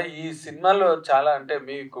 తర్వాత ఈ సినిమాలో చాలా అంటే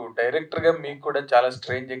మీకు డైరెక్టర్గా మీకు కూడా చాలా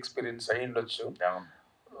స్ట్రేంజ్ ఎక్స్పీరియన్స్ అయ్యి ఉండొచ్చు.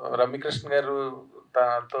 రమ్యకృష్ణ గారు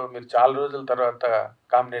తో మీరు చాలా రోజుల తర్వాత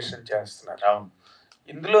కాంబినేషన్ చేస్తున్నారు. అవును.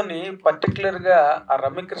 ఇందులోని పర్టికులర్గా ఆ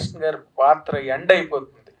రమ్యకృష్ణ గారి పాత్ర ఎండ్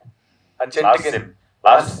అయిపోతుంది, ఆ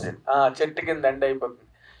చెట్టు కింద ఎండ్ అయిపోతుంది.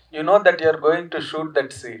 You know that you are going to shoot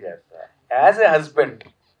that scene. As a husband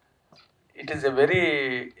it is a very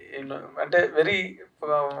అంటే very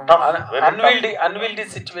అన్విల్డీ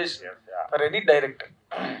situation for any director.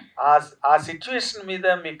 ఆ సిచ్యువేషన్ మీద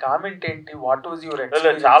మీ కామెంట్ ఏంటి? వాట్ వాజ్ యువర్ లేదు,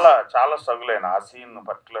 ఎక్స్‌పీరియన్స్? చాలా స్ట్రగుల్ అయినా ఆ సీన్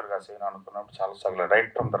పర్టికులర్గా ఆ సీన్ అనుకున్నప్పుడు చాలా struggle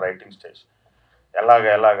right from the writing stage.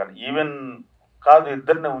 ఎలాగని even కాదు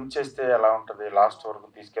ఇద్దరిని ఉంచేస్తే ఎలా ఉంటుంది, లాస్ట్ వరకు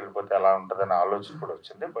తీసుకెళ్ళిపోతే ఎలా ఉంటుంది అనే ఆలోచన కూడా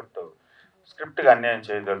వచ్చింది. బట్ స్క్రిప్ట్కి అన్యాయం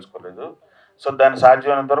చేయదలుచుకోలేదు. సో దాన్ని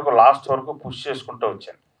సాధ్యమైనంత వరకు లాస్ట్ వరకు పుష్ చేసుకుంటూ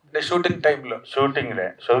వచ్చాను. అంటే షూటింగ్ టైంలో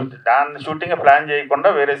దాన్ని షూటింగ్ ప్లాన్ చేయకుండా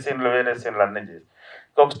వేరే సీన్లు అన్నీ చేసి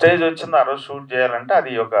ఒక స్టేజ్ వచ్చింది. ఆ రోజు షూట్ చేయాలంటే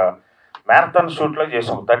అది ఒక మ్యారథాన్ షూట్లో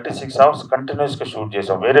చేసాం. 36 hours కంటిన్యూస్గా షూట్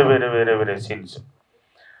చేసాం, వేరే సీన్స్.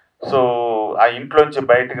 సో ఆ ఇంట్లోంచి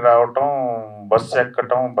బయటికి రావటం, బస్సు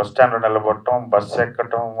ఎక్కటం, బస్ స్టాండ్లో నిలబడటం, బస్సు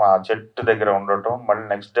ఎక్కటం, ఆ చెట్టు దగ్గర ఉండటం, మళ్ళీ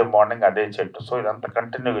నెక్స్ట్ డే మార్నింగ్ అదే చెట్టు. సో ఇదంతా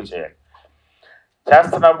కంటిన్యూగా చేయాలి.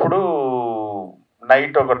 చేస్తున్నప్పుడు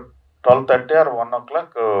నైట్ ఒక 12:30 or 1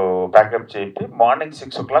 o'clock ప్యాకప్ చేసి మార్నింగ్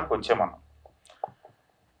 6 o'clock వచ్చే మనం.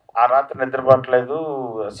 ఆ రాత్రి నిద్ర పట్టలేదు,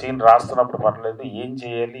 సీన్ రాస్తున్నప్పుడు పట్టలేదు, ఏం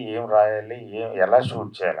చేయాలి, ఏం రాయాలి, ఎలా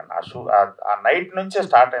షూట్ చేయాలని. ఆ నైట్ నుంచే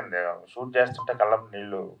స్టార్ట్ అయింది. షూట్ చేస్తుంటే కళ్ళం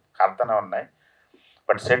నీళ్ళు కారుతూనే ఉన్నాయి.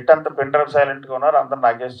 బట్ సెట్ అంతా పిన్ డ్రైవ్ సైలెంట్గా ఉన్నారు, అందరు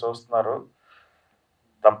నాకేసి చూస్తున్నారు.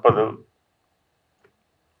 తప్పదు.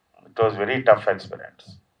 It was very tough experience.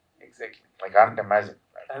 Exactly. I can't imagine.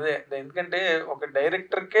 అదే ఎందుకంటే ఒక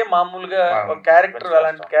డైరెక్టర్కే మామూలుగా ఒక క్యారెక్టర్,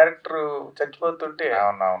 అలాంటి క్యారెక్టర్ చచ్చిపోతుంటే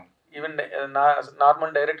అవునవును, even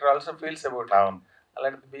normal director also feels about అవును,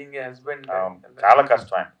 అలాంటి బీయింగ్ ఏ హస్బెండ్. చాలా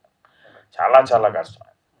కష్టం ఆయన, చాలా కష్టం.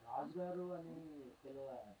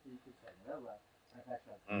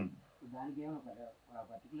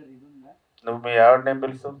 నువ్వు మీ ఆవిడనేం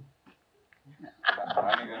పిలుస్తూ?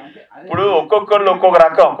 ఇప్పుడు ఒక్కొక్కళ్ళు ఒక్కొక్క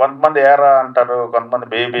రకం. కొంతమంది ఏరా అంటారు, కొంతమంది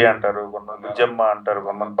బేబీ అంటారు, కొంతమంది బుజ్జమ్మ అంటారు,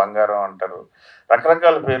 కొంతమంది బంగారం అంటారు,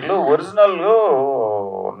 రకరకాల పేర్లు. ఒరిజినల్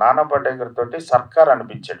నానా పటేకర్ తోటి సర్కార్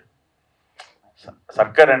అనిపించాడు.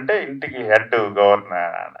 సర్కార్ అంటే ఇంటికి హెడ్,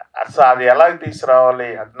 గవర్నర్. అసలు అది ఎలా తీసుకురావాలి,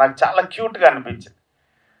 అది నాకు చాలా క్యూట్గా అనిపించింది.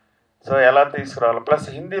 సో ఎలా తీసుకురావాలి. ప్లస్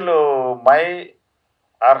హిందీలో మై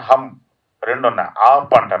ఆర్ హమ్ రెండు ఉన్నాయి.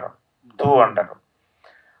 ఆప్ అంటారు, తూ అంటారు.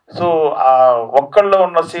 సో ఆ ఒక్కళ్ళలో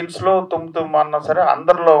ఉన్న సీన్స్లో తుమ్ అన్నా సరే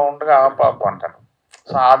అందరిలో ఉండగా ఆప్ అంటారు.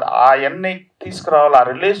 సో అవన్నీ తీసుకురావాలి. ఆ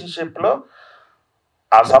రిలేషన్షిప్లో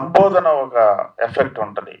ఆ సంబోధన ఒక ఎఫెక్ట్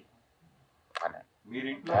ఉంటుంది అని.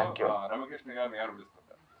 Thank you.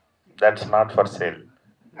 That's not for sale.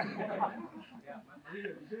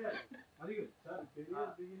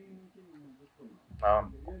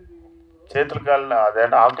 అవును, చేతులు కాలిన అదే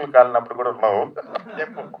ఆకులు కాలినప్పుడు కూడా ఉన్నావు.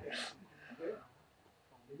 చెప్పు.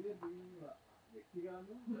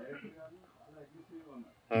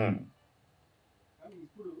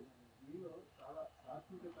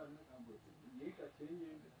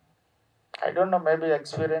 I don't know, maybe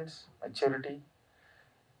experience, maturity,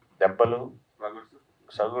 దెబ్బలు,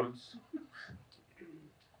 సగుల్స్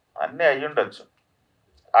అన్నీ అయ్యి ఉండొచ్చు.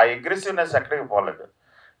 ఆ అగ్రెసివ్నెస్ ఎక్కడికి పోలేదు.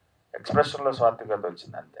 ఎక్స్ప్రెషన్లో స్వార్థకత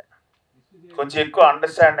వచ్చింది అంతే. కొంచెం ఎక్కువ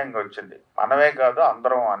అండర్స్టాండింగ్ వచ్చింది. మనమే కాదు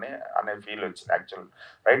అందరం అనే ఫీల్ వచ్చింది. యాక్చువల్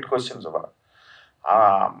రైట్ క్వశ్చన్స్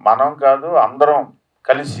మనం కాదు అందరం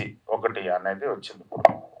కలిసి ఒకటి అనేది వచ్చింది.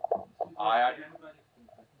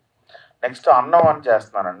 నెక్స్ట్ అన్నం అని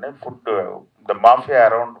చేస్తున్నానండి. Food, the mafia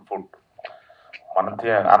around food. మనం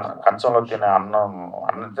కంచంలో తినే అన్నం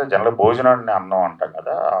అంటే జనరల్ భోజనాన్ని అన్నం అంటాం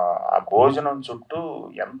కదా. ఆ భోజనం చుట్టూ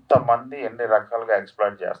ఎంతమంది ఎన్ని రకాలుగా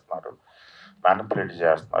ఎక్స్ప్లాయిట్ చేస్తున్నారు, మ్యానిపులేట్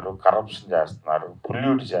చేస్తున్నారు, కరప్షన్ చేస్తున్నారు,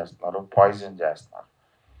 పొల్యూట్ చేస్తున్నారు, పాయిజన్ చేస్తున్నారు.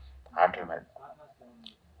 వాటి మీద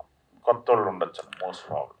కొత్త వాళ్ళు ఉండొచ్చు మోస్ట్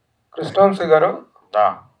ప్రాబ్లం. కృష్ణవంశీ గారు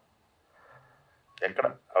ఎక్కడ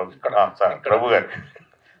సార్? ప్రభు గారు,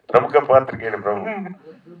 ప్రముఖ పాత్రికేయుడు ప్రభు.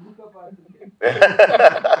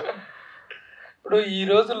 ఇప్పుడు ఈ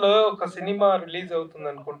రోజుల్లో ఒక సినిమా రిలీజ్ అవుతుంది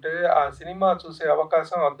అనుకుంటే ఆ సినిమా చూసే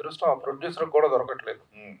అవకాశం, అదృష్టం ఆ ప్రొడ్యూసర్ కూడా దొరకట్లేదు.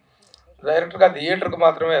 డైరెక్ట్గా థియేటర్కి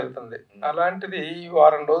మాత్రమే వెళ్తుంది. అలాంటిది ఈ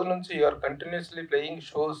వారం రోజుల నుంచి you're continuously playing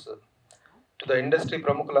shows to the industry.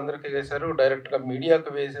 ప్రముఖులందరికీ వేశారు, డైరెక్ట్గా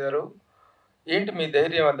మీడియాకు వేశారు. ఏంటి మీ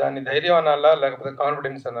ధైర్యం? దాన్ని ధైర్యం అనాలా లేకపోతే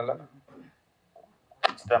కాన్ఫిడెన్స్ అనాలా?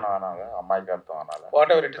 అనాలా, అమాయకత్వం అనాలా,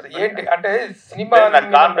 వాట్ ఎవర్ ఇట్ ఇస్. ఏంటి అంటే సినిమా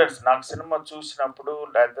కాన్ఫిడెన్స్. నాకు సినిమా చూసినప్పుడు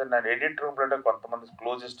లేకపోతే నేను ఎడిట్ రూమ్లో కొంతమంది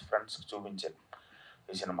క్లోజెస్ట్ ఫ్రెండ్స్కి చూపించాను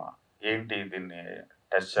ఈ సినిమా. ఏంటి దీన్ని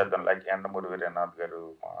టెస్ట్ చేద్దాం. లైక్ ఎండమూరి వీరేనాథ్ గారు,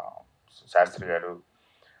 శాస్త్రి గారు,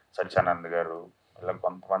 సత్యానంద్ గారు, ఇలా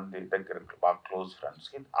కొంతమంది దగ్గర బాగా క్లోజ్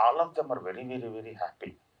ఫ్రెండ్స్కి all of them are very very very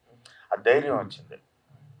happy. ఆ ధైర్యం వచ్చింది.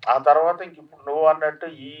 ఆ తర్వాత ఇంక ఇప్పుడు నువ్వు అన్నట్టు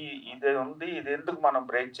ఇది ఉంది, ఇది ఎందుకు మనం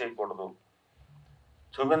బ్రేక్ చేయకూడదు,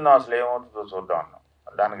 చూపిందాం, అసలు ఏమవుతుందో చూద్దాం అన్నాం.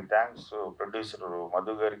 దానికి థ్యాంక్స్ ప్రొడ్యూసర్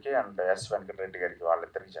మధు గారికి అండ్ ఎస్ వెంకటరెడ్డి గారికి,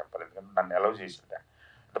 వాళ్ళిద్దరికి చెప్పాలి. ఎందుకంటే నన్ను అలౌ చేసింది.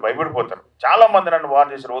 అంత భయపడిపోతారు చాలామంది. నన్ను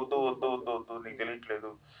వార్న్ చేశారు, వద్దు వద్దు వద్దు వద్దు, నీకు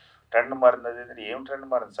తెలియట్లేదు, ట్రెండ్ మారింది అది ఏం ట్రెండ్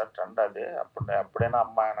మారింది సార్? ట్రెండ్ అదే. అప్పుడైనా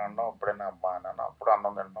అమ్మాయి అని అన్నాం, అప్పుడైనా అమ్మాయి అని అన్నాం, అప్పుడు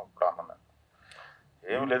అన్నం తింటాం, అప్పుడు అన్నం తింటాం.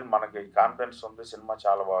 ఏం లేదు, మనకి కాన్ఫిడెన్స్ ఉంది. సినిమా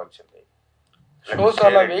చాలా బాగా వచ్చింది. షోస్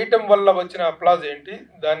అలా వేయటం వల్ల వచ్చిన అప్లాజ్ ఏంటి?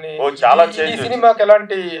 దాన్ని చాలా ఈ చేంజ్ సినిమాకి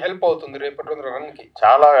ఎలాంటి హెల్ప్ అవుతుంది రేపటి రోజున రన్ కి?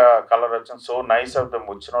 చాలా కలర్ వచ్చింది. So nice of them.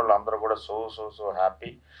 వచ్చిన వాళ్ళు అందరూ కూడా so so so happy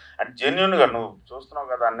and genuine గా, నువ్వు చూస్తున్నావు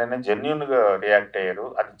కదా అన్నీ జెన్యున్ గా రియాక్ట్ అయ్యారు.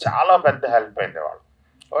 అది చాలా పెద్ద హెల్ప్ అయింది వాళ్ళు.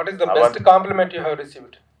 What is the best compliment you have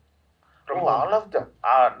received? All of them.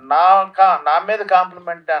 నా మీద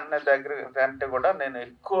కాంప్లిమెంట్ అనే దగ్గర అంటే కూడా నేను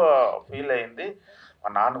ఎక్కువ ఫీల్ అయింది, మా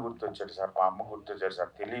నాన్న గుర్తొచ్చాడు సార్, మా అమ్మ గుర్తొచ్చాడు సార్,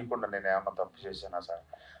 తెలియకుండా నేను ఏమన్నా తప్పు చేశానా సార్,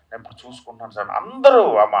 నేను ఇప్పుడు చూసుకుంటున్నాను సార్, అందరూ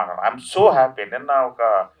ఐఎమ్ సో హ్యాపీ. నిన్న ఒక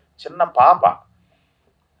చిన్న పాప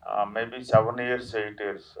మేబీ 7 years 8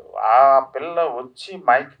 years, ఆ పిల్ల వచ్చి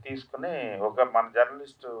మైక్ తీసుకుని ఒక మన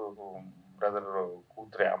జర్నలిస్ట్ బ్రదర్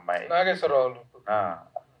కూతురే అమ్మాయి, నాగేశ్వరరావు,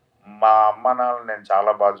 మా అమ్మ నాన్న నేను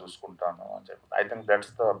చాలా బాగా చూసుకుంటాను అని చెప్పి. I think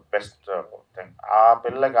that's the best thing. ఆ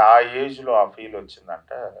పిల్లకి ఆ ఏజ్లో ఆ ఫీల్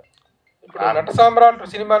వచ్చిందంటే. ఇప్పుడు నట సామ్రాట్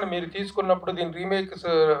సినిమాని మీరు తీసుకున్నప్పుడు, దీని రీమేక్స్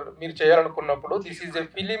మీరు చేయాలనుకున్నప్పుడు, this is a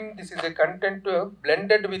film, this is a content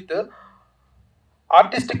blended with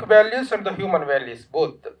artistic values and the human values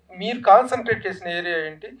both. మీరు కాన్సన్ట్రేట్ చేసిన ఏరియా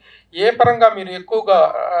ఏంటి? ఏ పరంగా మీరు ఎక్కువగా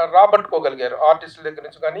రాబట్టుకోగలిగారు ఆర్టిస్టుల దగ్గర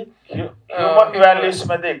నుంచి? కానీ హ్యూమన్ వాల్యూస్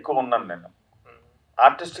మీద ఎక్కువ ఉన్నాను నేను.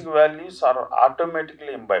 Artistic values are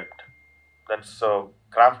automatically imbibed. That's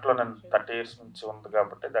క్రాఫ్ట్లో నేను 30 years నుంచి ఉంది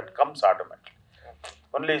కాబట్టి దట్ కమ్స్ ఆటోమేటిక్.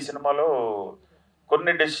 ఓన్లీ ఈ సినిమాలో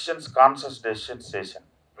కొన్ని డెసిషన్స్ కాన్షియస్ డెసిషన్స్ చేశాను.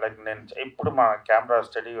 లైక్ నేను ఇప్పుడు మా కెమెరా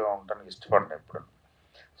స్టడీగా ఉండడానికి ఇష్టపడిన ఎప్పుడు.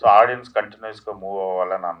 సో ఆడియన్స్ కంటిన్యూస్గా మూవ్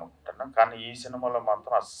అవ్వాలని అనుకుంటున్నాను. కానీ ఈ సినిమాలో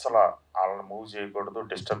మాత్రం అస్సలు వాళ్ళని మూవ్ చేయకూడదు,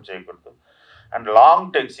 డిస్టర్బ్ చేయకూడదు. And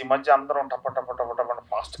long takes. ఈ మధ్య అందరం టప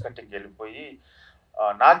ఫాస్ట్ కట్టింగ్ వెళ్ళిపోయి,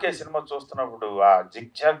 నాకే సినిమా చూస్తున్నప్పుడు ఆ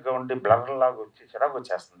జిగ్జాగ్గా ఉండి బ్లర్ లాగా వచ్చి చిరాకు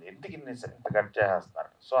వచ్చేస్తుంది, ఎందుకు ఇంత కట్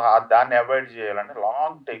చేసేస్తున్నారు. సో దాన్ని అవాయిడ్ చేయాలని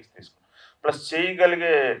లాంగ్ టేక్స్ తీసుకున్నాను. ప్లస్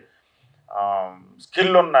చేయగలిగే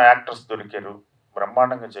స్కిల్ ఉన్న యాక్టర్స్ దొరికారు,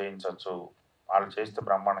 బ్రహ్మాండంగా చేయించవచ్చు, వాళ్ళు చేస్తే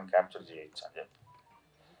బ్రహ్మాండం క్యాప్చర్ చేయొచ్చు అని చెప్పి.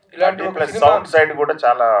 ఇలాంటి ప్లస్ సౌండ్ సైడ్ కూడా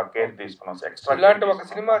చాలా కేర్ తీసుకున్నాం. ఎక్స్ట్రా ఇలాంటి ఒక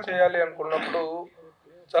సినిమా చేయాలి అనుకున్నప్పుడు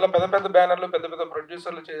చాలా పెద్ద పెద్ద బ్యానర్లు, పెద్ద పెద్ద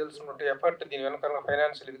ప్రొడ్యూసర్లు చేయాల్సిన ఎఫర్ట్, దీని వెనకాల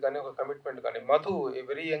ఫైనాన్షియల్ ఇది కానీ, ఒక కమిట్మెంట్ కానీ. Madhu a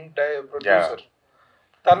very young producer,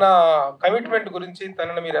 తన కమిట్మెంట్ గురించి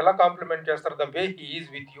తనని మీరు ఎలా కాంప్లిమెంట్ చేస్తారు? The way he is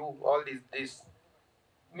with you all this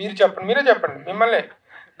మీరు చెప్పండి, మీరే చెప్పండి, మిమ్మల్ని.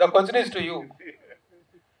 The question is to you.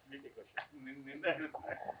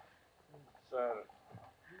 Sir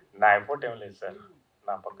నా ఎఫర్ట్ ఏం లేదు సార్.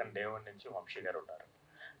 నా పక్కన డే 1 నుంచి వంశీ గారు ఉన్నారు.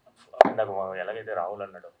 నాకు ఎలాగైతే రాహుల్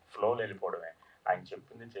అన్నాడు, ఫ్లోలో వెళ్ళిపోవడమే, ఆయన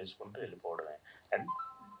చెప్పింది చేసుకుంటూ వెళ్ళిపోవడమే. అండ్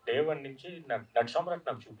డే 1 నుంచి నట సామ్రాట్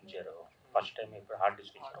నాకు చూపించారు. ఫస్ట్ టైం ఇప్పుడు హార్డ్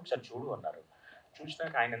డిస్క్ ఇచ్చారు, ఒకసారి చూడు అన్నారు.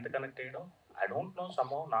 చూసినాక ఆయన ఎంత connect అయ్యడం I don't know,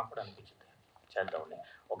 somehow నాకు కూడా అనిపించింది చేద్దామని.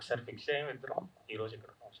 ఒకసారి ఫిక్స్ అయ్యాం ఇద్దరం. ఈరోజు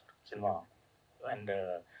ఇక్కడ ఉన్నాం సార్ సినిమా. అండ్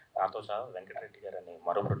నాతో సహా వెంకటరెడ్డి గారు అని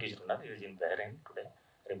మరో ప్రొడ్యూసర్ ఉన్నారు, ఈజ్ ఇన్ బహ్రెయిన్ టుడే,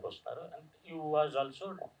 రేపు వస్తున్నారు. అండ్ యూ వాజ్ ఆల్సో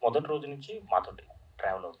మొదటి రోజు నుంచి మాతోటి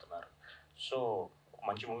ట్రావెల్ అవుతున్నారు. సో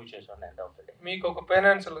మంచి మూవీ చేశాను. ఎండ్ ఆఫ్ ద డే మీకు ఒక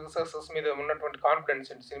ఫైనాన్షియల్ సక్సెస్ మీద ఉన్నటువంటి కాన్ఫిడెన్స్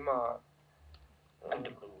ఏంటి సినిమా? అంటే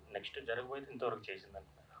ఇప్పుడు నెక్స్ట్ జరగబోయేది ఇంతవరకు చేసిందని,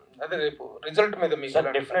 అదే రేపు రిజల్ట్ మీద మీకు సార్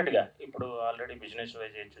డెఫినెట్గా. ఇప్పుడు ఆల్రెడీ బిజినెస్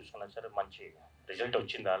వైజ్ చూసుకున్నా సరే మంచి రిజల్ట్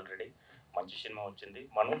వచ్చింది, ఆల్రెడీ మంచి సినిమా వచ్చింది.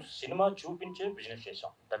 మనం సినిమా చూపించే బిజినెస్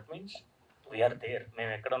చేసాం. That means we are there.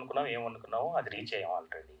 మేము ఎక్కడ అనుకున్నాం, ఏమనుకున్నామో అది రీచ్ అయ్యాం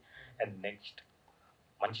ఆల్రెడీ. అండ్ నెక్స్ట్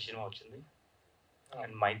మంచి సినిమా వచ్చింది.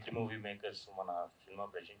 అండ్ మైత్రి మూవీ మేకర్స్ మన సినిమా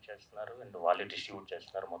ప్రెజెంట్ చేస్తున్నారు అండ్ వాళ్ళే డిస్ట్రిబ్యూట్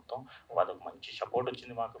చేస్తున్నారు. మొత్తం వాళ్ళకి మంచి సపోర్ట్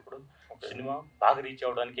వచ్చింది మాకు. ఇప్పుడు సినిమా బాగా రీచ్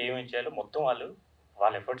అవ్వడానికి ఏమేమి చేయాలో మొత్తం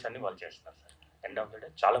వాళ్ళ ఎఫర్ట్స్ అన్ని వాళ్ళు చేస్తున్నారు sir. End of the day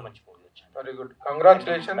చాలా మంచి మూవీ వచ్చింది. Very good,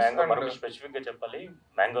 congratulations. మనకు స్పెసిఫిక్గా చెప్పాలి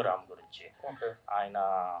మ్యాంగో రామ్ గురించి. ఆయన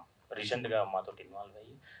రీసెంట్గా మాతో ఇన్వాల్వ్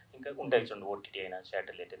అయ్యి ఇంకా ఉంటాయి చూడండి, ఓటీటీ అయినా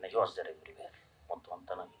శాటిలైట్ అయినా, హీ వాస్ దేర్ ఎవ్రీవేర్. మొత్తం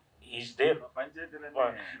అంతా ఈజ్ దేర్.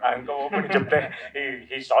 ఇంకా ఓపెన్ చెప్తే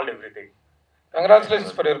he solved everything.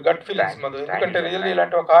 Congratulations for your gut feelings Madhu. ఎందుకంటే రియల్లీ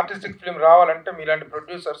ఇలాంటి ఒక ఆర్టిస్టిక్ ఫిల్మ్ రావాలంటే మీలాంటి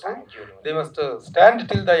producers they must stand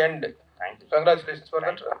till the end. Congratulations for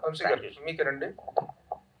that. Vamsi గారు మీకేనండి,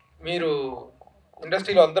 మీరు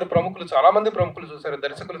ఇండస్ట్రీలో అందరు ప్రముఖులు, చాలా మంది ప్రముఖులు చూశారు,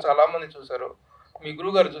 దర్శకులు చాలా మంది చూశారు. మీ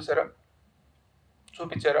గురువు గారు చూసారా,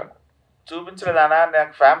 చూపించారా? చూపించలేదన్నా,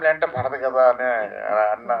 నాకు ఫ్యామిలీ అంటే పడదు కదా అని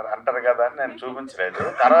అంటారు కదా అని నేను చూపించలేదు.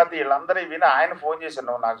 తర్వాత వీళ్ళందరూ విని ఆయన ఫోన్ చేశాను,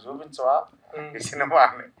 నువ్వు నాకు చూపించవా ఈ సినిమా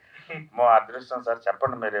అని. మా అదృష్టం సార్,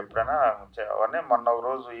 చెప్పండి మీరు ఎప్పుడైనా అని. మొన్న ఒక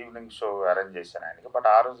రోజు ఈవినింగ్ షో అరేంజ్ చేశాను ఆయనకి. బట్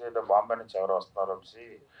ఆ రోజు ఏదో బాంబే నుంచి ఎవరు వస్తున్నారో వచ్చి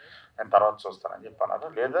నేను తర్వాత చూస్తానని చెప్పన్నారు.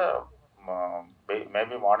 లేదా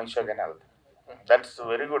మేబీ మార్నింగ్ షోకైనా వెళ్తాను. That's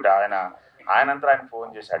very good. ఆయనంతా ఆయన ఫోన్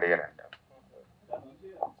చేసి అడిగారంట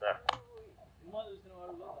సార్.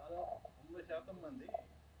 శాతం మంది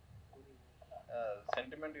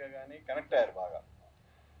సెంటిమెంట్గా కానీ కనెక్ట్ అయ్యారు బాగా.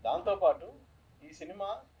 దాంతోపాటు ఈ సినిమా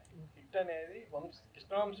హిట్ అనేది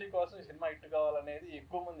కృష్ణవంశీ కోసం ఈ సినిమా హిట్ కావాలనేది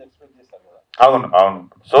ఎక్కువ మంది ఎక్స్పెక్ట్ చేస్తారు కదా. అవును అవును.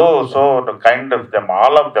 So kind of them,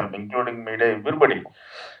 all of them including media,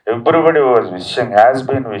 everybody was wishing, has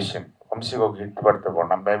been wishing వంశీకి ఒక హిట్ పడితే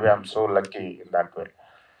బాగున్నాం. Maybe I'm so lucky in that way.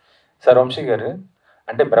 Sir Vamsi గారు,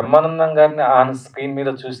 అంటే బ్రహ్మానందం గారిని ఆయన స్క్రీన్ మీద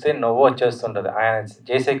చూస్తే నవ్వు వచ్చేస్తుంటుంది, ఆయన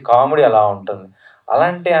చేసే కామెడీ అలా ఉంటుంది.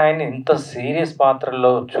 అలాంటి ఆయన ఇంత సీరియస్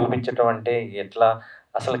పాత్రల్లో చూపించటం అంటే ఎట్లా,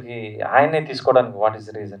 అసలుకి ఆయనే తీసుకోవడానికి what is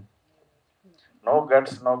the reason? No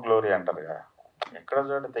guts no glory అంటారు కదా, ఎక్కడ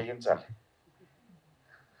చోట తెగించాలి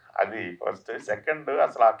అది ఫస్ట్. సెకండ్,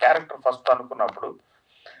 అసలు ఆ క్యారెక్టర్ ఫస్ట్ అనుకున్నప్పుడు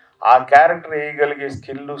ఆ క్యారెక్టర్ వేయగలిగే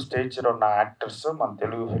స్కిల్, స్టేచర్ ఉన్న యాక్టర్స్ మన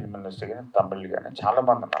తెలుగు ఫిల్మ్ ఇండస్ట్రీ కానీ తమిళ్ కానీ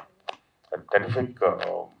చాలామంది ఉన్నారు. టెరిఫిక్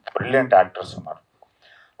బ్రిలియంట్ యాక్టర్స్ ఉన్నారు.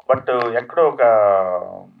 బట్ ఎక్కడో ఒక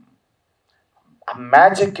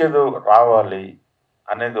మ్యాజిక్ ఏదో రావాలి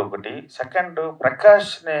అనేది ఒకటి. సెకండ్,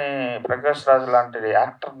 ప్రకాష్ రాజు లాంటి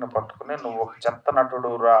యాక్టర్ని పట్టుకుని నువ్వు ఒక చెత్త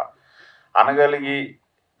నటుడు రా అనగలిగి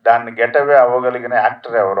దాన్ని గెటవే అవ్వగలిగిన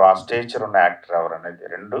యాక్టర్ ఎవరు, ఆ స్టేచర్ ఉన్న యాక్టర్ ఎవరు అనేది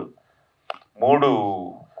రెండు. మూడు,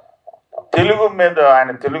 తెలుగు మీద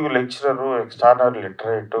ఆయన తెలుగు లెక్చరరు, ఎక్స్ట్రానరీ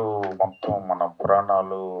లిటరేటు, మొత్తం మన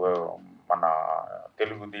పురాణాలు, మన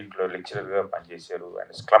తెలుగు దీంట్లో లెక్చరర్గా పనిచేశారు.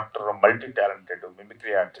 ఆయన స్క్లప్టర్, మల్టీ టాలెంటెడ్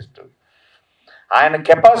మిమిక్రీ ఆర్టిస్ట్. ఆయన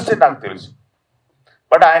కెపాసిటీ నాకు తెలుసు,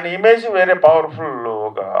 బట్ ఆయన ఇమేజ్ వేరే పవర్ఫుల్,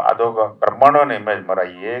 అదొక బ్రహ్మాండమైన ఇమేజ్. మరి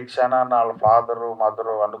ఏ క్షణాన్ని వాళ్ళ ఫాదరు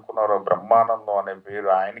మదరు అనుకున్నారో బ్రహ్మానందం అనే పేరు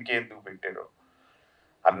ఆయనకే ఎందుకు పెట్టారు,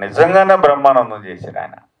 అది నిజంగానే బ్రహ్మానందం చేశారు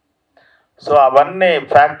ఆయన. సో అవన్నీ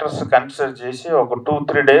ఫ్యాక్టర్స్ కన్సిడర్ చేసి ఒక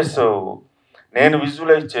 2-3 days నేను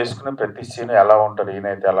విజువలైజ్ చేసుకుని ప్రతి సీన్ ఎలా ఉంటారు,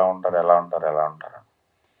 ఈయనైతే ఎలా ఉంటారు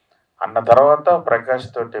అన్న తర్వాత ప్రకాష్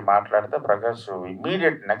తోటి మాట్లాడితే Prakash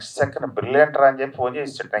immediate next second brilliant రా అని చెప్పి ఫోన్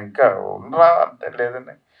చేసాడు. ఇంకా ఉండరా అంటే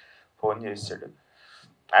లేదని ఫోన్ చేసాడు.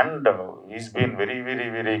 And is been very very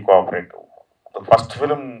very cooperative. First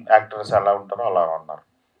film actors ఎలా ఉంటారో అలా ఉన్నారు.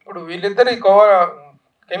 ఇప్పుడు వీళ్ళిద్దరి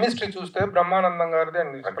కెమిస్ట్రీ చూస్తే, బ్రహ్మానందం గారిది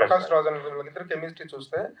అండ్ ప్రకాష్ రాజు వీళ్ళిద్దరు కెమిస్ట్రీ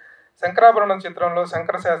చూస్తే, శంకరాభరణం చిత్రంలో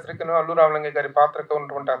శంకర శాస్త్రికిను అల్లు రామలింగ గారి పాత్రకు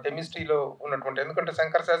ఉన్నటువంటి ఆ కెమిస్ట్రీలో ఉన్నటువంటి, ఎందుకంటే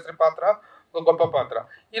శంకర శాస్త్రి పాత్ర ఒక గొప్ప పాత్ర,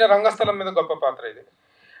 ఈయన రంగస్థలం మీద గొప్ప పాత్ర ఇది.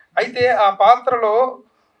 అయితే ఆ పాత్రలో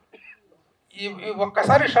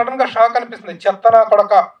ఒక్కసారి సడన్ గా షాక్ అనిపిస్తుంది, చెత్తనా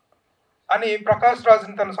కొడక అని ప్రకాష్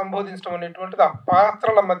రాజుని తను సంబోధించడం అనేటువంటిది ఆ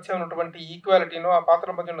పాత్రల మధ్య ఉన్నటువంటి ఈక్వాలిటీను, ఆ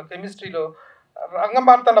పాత్రల మధ్య ఉన్న కెమిస్ట్రీలో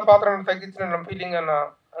రంగమార్తాండ పాత్రను తగ్గించిన ఫీలింగ్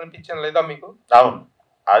అనిపించడం లేదా మీకు? అవును,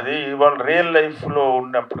 అది ఇవాళ రియల్ లైఫ్లో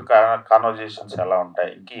ఉన్నప్పుడు కాన్వర్జేషన్స్ ఎలా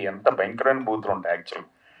ఉంటాయి, ఇంక ఎంత భయంకరమైన బూతులు ఉంటాయి యాక్చువల్.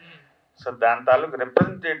 సో దాని తాలూకు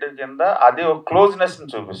రిప్రజెంటేటివ్ కింద అది ఒక క్లోజ్నెస్ని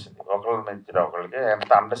చూపిస్తుంది, ఒకళ్ళ మధ్య ఒకళ్ళకి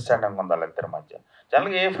ఎంత అండర్స్టాండింగ్ ఉందా ఇద్దరి మధ్య.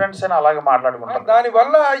 జనరల్గా ఏ ఫ్రెండ్స్ అయినా అలాగే మాట్లాడుకుంటారు.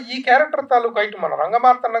 దానివల్ల ఈ క్యారెక్టర్ తాలూకు హైట్, మన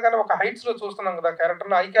రంగమార్తాండ కానీ ఒక హైట్స్ లో చూస్తున్నాం కదా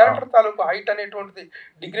క్యారెక్టర్, ఈ క్యారెక్టర్ తాలూకు హైట్ అనేటువంటిది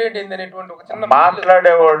డిగ్రేడ్ అయింది అనేటువంటి ఒక చిన్న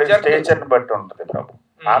మాట్లాడేవాడి స్టేచర్ని బట్టి ఉంటుంది ప్రభు,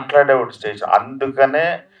 మాట్లాడేవాడి స్టేచర్. అందుకనే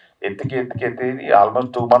ఎత్తికి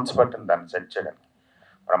ఆల్మోస్ట్ 2 months పట్టింది దాన్ని సెట్ చేయడానికి.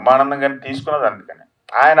 బ్రహ్మానందం కానీ తీసుకున్నది అందుకని.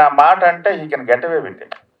 ఆయన ఆ మాట అంటే ఈ can get away with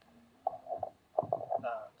it.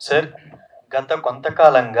 Sir, గత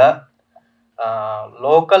కొంతకాలంగా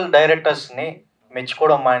లోకల్ డైరెక్టర్స్ని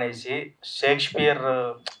మెచ్చుకోవడం మానేసి షేక్స్పియర్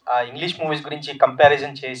ఆ ఇంగ్లీష్ మూవీస్ గురించి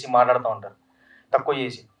కంపారిజన్ చేసి మాట్లాడుతూ ఉంటారు, తక్కువ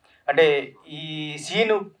చేసి. అంటే ఈ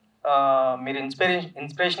సీను మీరు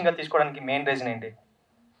ఇన్స్పిరేషన్గా తీసుకోవడానికి మెయిన్ రీజన్ ఏంటి?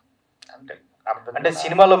 అంటే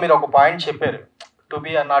సినిమాలో మీరు ఒక పాయింట్ చెప్పారు, to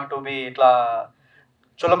be are not to be, ఇట్లా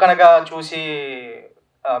చులకనగా చూసి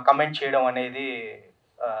కమెంట్ చేయడం అనేది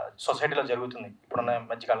సొసైటీలో జరుగుతుంది ఇప్పుడున్న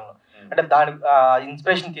మధ్యకాలంలో. అంటే దాని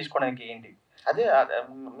ఇన్స్పిరేషన్ తీసుకోవడానికి ఏంటి? అదే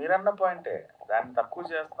మీరన్న పాయింటే, దాన్ని తక్కువ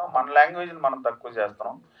చేస్తున్నాం, మన లాంగ్వేజ్ని మనం తక్కువ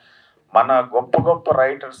చేస్తున్నాం, మన గొప్ప గొప్ప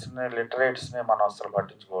రైటర్స్ని లిటరేట్స్ని మనం అసలు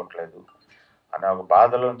పట్టించుకోవట్లేదు అనే ఒక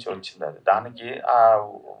బాధలోంచి వచ్చింది అది. దానికి ఆ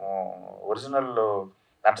ఒరిజినల్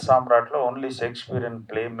నట సామ్రాట్లో ఓన్లీ షేక్స్పియరియన్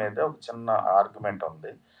ప్లే మీద ఒక చిన్న ఆర్గ్యుమెంట్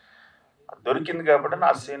ఉంది, దొరికింది కాబట్టి నా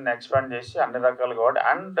సీన్ ఎక్స్పాండ్ చేసి అన్ని రకాలుగా కాబట్టి.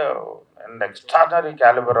 And extraordinary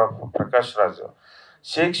calibre of Prakash Raju.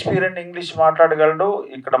 షేక్స్పియరియన్ English మాట్లాడగలడు,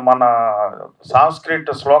 ఇక్కడ మన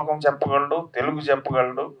సాంస్క్రిట్ శ్లోకం చెప్పగలడు, తెలుగు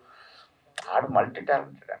చెప్పగలడు. ఆడు multi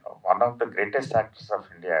talented and one of the greatest actors of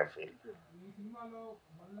India I feel.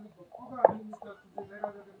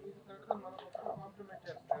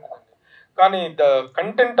 కానీ the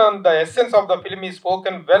content on the essence of the film is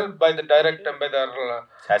spoken well by the director, by the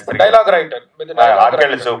dialogue writer,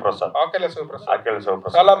 ఆకేళ్ళ Sivaprasad.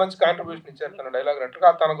 చాలా మంచి contribution ఇచ్చారు తన dialogue writer.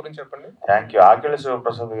 తన గురించి చెప్పండి. Thank you. ఆకేళ్ళ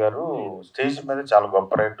Sivaprasad గారు stage మీద చాలా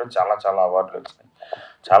గొప్ప రైటర్, చాలా చాలా అవార్డులు వచ్చినాయి,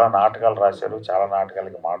 చాలా నాటకాలు రాశారు, చాలా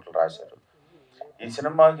నాటకాలకి మాటలు రాశారు. ఈ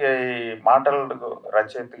సినిమాకి మాటల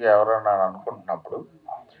రచయితగా ఎవరైనా అనుకుంటున్నప్పుడు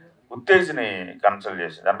ఉత్తేజ్ని కన్సల్ట్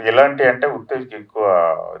చేసింది. అంటే ఎలాంటి అంటే ఉత్తేజ్కి ఎక్కువ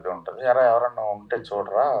ఇది ఉంటుంది. ఎవరన్నా ఉంటే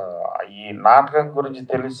చూడరా, ఈ నాటకం గురించి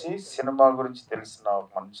తెలిసి సినిమా గురించి తెలిసిన ఒక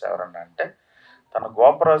మనిషి ఎవరన్నా అంటే తన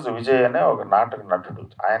గోపరాజు విజయ్ అనే ఒక నాటక నటుడు.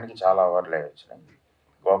 ఆయనకి చాలా అవార్డులు వచ్చినాయి.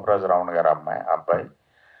 గోపరాజు రమణ గారి అబ్బాయి.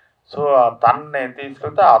 సో తనని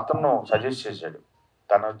తీసుకెళ్తే అతను సజెస్ట్ చేశాడు.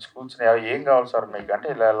 తను వచ్చి కూర్చుని ఏం కావాలి సార్ మీకు అంటే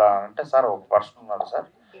ఇలా అంటే, సార్ ఒక పర్సన్ ఉన్నాడు సార్,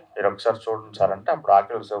 మీరు ఒకసారి చూడండి సార్ అంటే అప్పుడు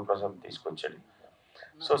ఆఖరి శివప్రసాద్ తీసుకొచ్చాడు.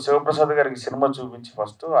 సో శివప్రసాద్ గారికి సినిమా చూపించి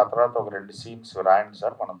ఫస్ట్, ఆ తర్వాత ఒక 2 సీన్స్ రాయండి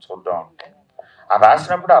సార్ మనం చూద్దాం అంటే, ఆ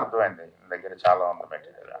రాసినప్పుడు అర్థమైంది దగ్గర చాలా ఉంది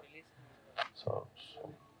మెటీరియల్. సో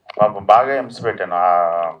పాపం బాగా హింస పెట్టాను. ఆ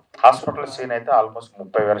హాస్పిటల్ సీన్ అయితే ఆల్మోస్ట్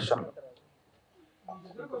 30 వెర్షన్లు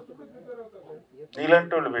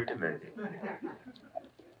నీలాంటి వాళ్ళు పెట్టింది.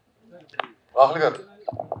 రాహుల్ గారు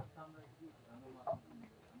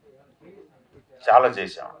చాలా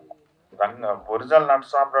చేశాం. ఒరిజినల్ నట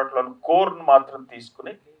సామ్రాట్లో కోర్ను మాత్రం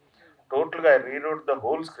తీసుకుని టోటల్గా రీరోడ్ the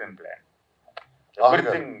whole screen play.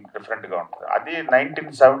 Everything డిఫరెంట్గా ఉంటుంది. అది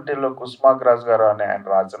 1970లో కుస్మాక్ రాజు గారు అనే ఆయన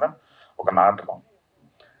రాసిన ఒక నాటకం.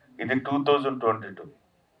 ఇది 2022.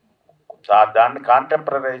 దాన్ని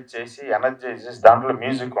కాంటెంపరైజ్ చేసి ఎనర్జైజ్ చేసి దాంట్లో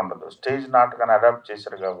మ్యూజిక్ ఉండదు, స్టేజ్ నాటకాన్ని అడాప్ట్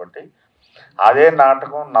చేశారు కాబట్టి అదే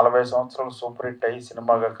నాటకం 40 సంవత్సరాలు సూపర్ హిట్ అయ్యి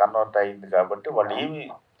సినిమాగా కన్వర్ట్ అయ్యింది కాబట్టి వాళ్ళు ఏమీ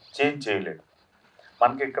చేంజ్ చేయలేదు.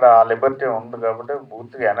 మనకి ఇక్కడ ఆ లిబర్టీ ఉంది కాబట్టి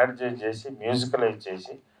పూర్తిగా ఎనర్జైజ్ చేసి మ్యూజికలైజ్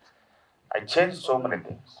చేసి I change so many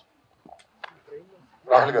things.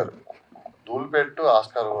 Rahul గారు ధూల్పేట్ టు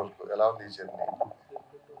ఆస్కార్ వరకు ఎలా ఉంది ఈ జర్నీ?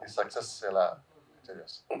 ఈ సక్సెస్ ఎలా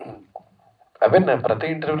చేస్తారు? అవే నేను ప్రతి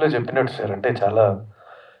ఇంటర్వ్యూలో చెప్పినట్టు సార్, అంటే చాలా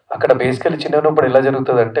అక్కడ బేసికలీ చిన్నప్పుడు ఎలా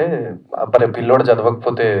జరుగుతుంది అంటే మరి పిల్లోడు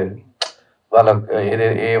చదవకపోతే వాళ్ళ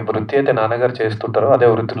ఏ వృత్తి అయితే నాన్నగారు చేస్తుంటారో అదే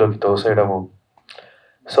వృత్తిలోకి తోసేయడము.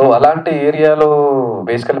 సో అలాంటి ఏరియాలో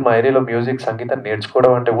బేసికలీ మా ఏరియాలో మ్యూజిక్ సంగీతం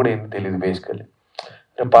నేర్చుకోవడం అంటే కూడా ఏం తెలియదు. బేసికలీ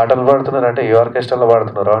పాటలు పాడుతున్నారు అంటే ఏ ఆర్కెస్ట్రాలో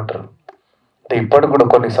పాడుతున్నారో అంటారు. అంటే ఇప్పటికి కూడా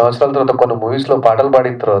కొన్ని సంవత్సరాల తర్వాత కొన్ని మూవీస్లో పాటలు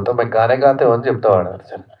పాడిన తర్వాత మేము గానే గాతే అని చెప్తా వాడారు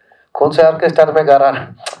సార్. కొంచెం ఆర్కెస్ట్రా మే గారా,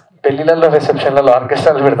 పెళ్లిళ్ళలో రిసెప్షన్లలో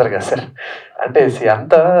ఆర్కెస్ట్రాలు పెడతారు కదా సార్. అంటే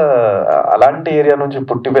అంతా అలాంటి ఏరియా నుంచి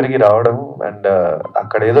పుట్టి పెరిగి రావడం అండ్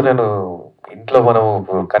అక్కడ ఏదో నేను ఇంట్లో మనం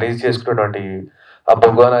ఖరీదు చేసుకున్నటువంటి ఆ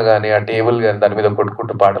బొగ్గాన కానీ ఆ టేబుల్ కానీ దాని మీద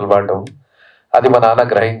కొట్టుకుంటూ పాటలు పాడడం, అది మా నాన్న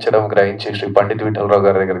గ్రహించి శ్రీ పండిత్ విఠలరావు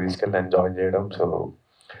గారి దగ్గర తీసుకెళ్ళి నేను జాయిన్ చేయడం.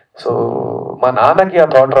 సో మా నాన్నకి ఆ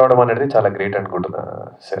థాట్ రావడం అనేది చాలా గ్రేట్ అనుకుంటున్నా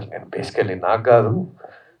సార్. నేను బేసికల్లీ నాకు కాదు,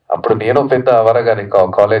 అప్పుడు నేను పెద్ద అవరగాని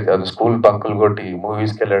కాలేజ్ అది స్కూల్ బంకులు కొట్టి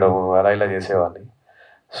మూవీస్కి వెళ్ళడం అలా ఇలా చేసేవాడిని.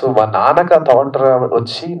 సో మా నాన్నకి ఆ థాట్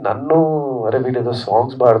వచ్చి నన్ను అరే వీడేదో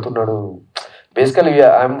songs పాడుతున్నాడు. Basically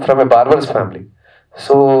I'm from A barbers family.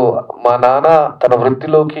 So మా నాన్న తన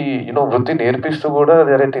వృత్తిలోకి వృత్తి నేర్పిస్తూ కూడా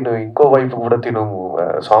అరే తిను ఇంకో వైపు కూడా తిను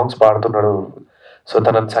సాంగ్స్ పాడుతున్నాడు. సో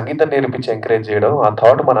తనని సంగీతం నేర్పించి ఎంకరేజ్ చేయడం, ఆ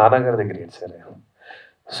థాట్ మా నాన్నగారి దగ్గర సార్.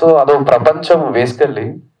 సో అదో ప్రపంచం బేసికల్లీ.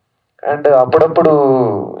 అండ్ అప్పుడప్పుడు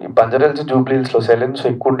ఈ బంజారాహిల్స్ జూబ్లీహిల్స్లో సెలూన్స్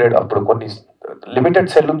ఎక్కువ ఉండేది. అప్పుడు కొన్ని లిమిటెడ్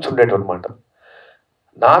సెలూన్స్ ఉండేవి అనమాట.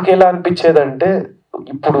 నాకు ఎలా అనిపించేదంటే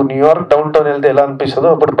ఇప్పుడు న్యూయార్క్ డౌన్ టౌన్ వెళ్తే ఎలా అనిపిస్తుందో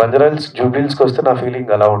అప్పుడు బంజారాహిల్స్ జూబ్లీహిల్స్కి వస్తే నా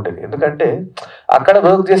ఫీలింగ్ అలా ఉండేది. ఎందుకంటే అక్కడ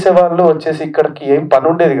వర్క్ చేసే వాళ్ళు వచ్చేసి ఇక్కడికి ఏం పని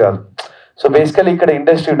ఉండేది కాదు. సో బేసికలీ ఇక్కడ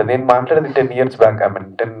ఇండస్ట్రీ ఉండేది. నేను మాట్లాడేది 10 years బ్యాక్,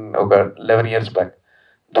 ఒక 11 years బ్యాక్.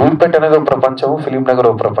 ధూల్పేట్ అనేది ఒక ప్రపంచము, ఫిలిం నగర్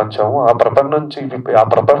ఒక ప్రపంచము. ఆ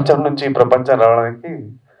ప్రపంచం నుంచి ఈ ప్రపంచం రావడానికి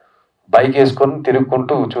బైక్ వేసుకొని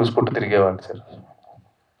తిరుగుకుంటూ చూసుకుంటూ తిరిగేవాడిని సార్.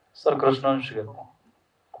 సార్ కృష్ణవంశి గారు,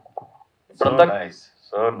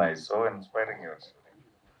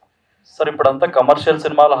 సార్ ఇప్పుడంతా కమర్షియల్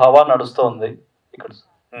సినిమాల హవా నడుస్తోంది ఇక్కడ.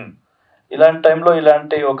 ఇలాంటి టైంలో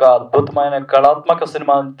ఇలాంటి ఒక అద్భుతమైన కళాత్మక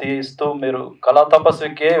సినిమాని తీస్తూ మీరు కళా తపస్వి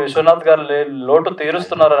కె విశ్వనాథ్ గారు లోటు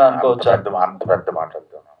తీరుస్తున్నారని అనుకోవచ్చా? అంత పెద్ద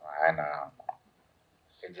మాట్లాడుతున్నాను ఆయన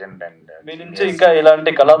మీ నుంచి ఇంకా ఇలాంటి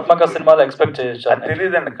కళాత్మక సినిమాలు ఎక్స్పెక్ట్ చేయొచ్చు?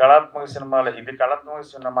 తెలియదండి. కళాత్మక సినిమాలు ఇది కళాత్మక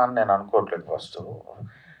సినిమా అని నేను అనుకోవట్లేదు. ఫస్ట్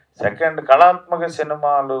సెకండ్, కళాత్మక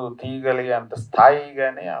సినిమాలు తీయగలిగే అంత స్థాయి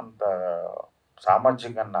కానీ అంత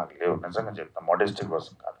సామాజికంగా నాకు లేవు. నిజంగా చెప్తాను, మోడెస్టీ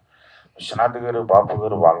కోసం కాదు. విశ్వనాథ్ గారు, బాపు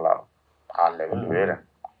గారు వాళ్ళ ఆ లెవెల్ వేరే.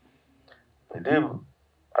 ఇది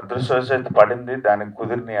అదృష్టవశాత్తు పడింది, దానికి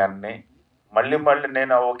కుదిరిని అన్నీ మళ్ళీ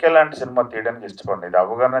నేను ఒకేలాంటి సినిమా తీయడానికి ఇష్టపడిన. ఇది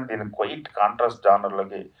అవగాహన దీనికి క్వైట్ కాంట్రాస్ట్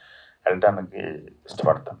జానర్లోకి వెళ్ళడానికి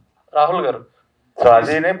ఇష్టపడతాను. రాహుల్ గారు, సో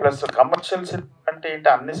అదేనే ప్లస్ కమర్షియల్ సినిమా అంటే ఏంటి,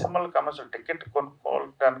 అన్ని సినిమాలు కమర్షియల్. టికెట్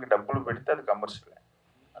కొనుక్కోవడానికి డబ్బులు పెడితే అది కమర్షియల్.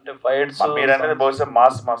 అంటే ఫైట్స్ మీరు అనేది బహుశా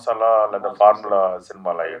మాస్ మసాలా లేదా ఫార్ములా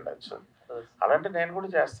సినిమాలు అయ్యి ఉండొచ్చు. అలాంటి నేను కూడా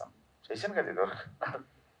చేశాను కదా ఇదివరకు.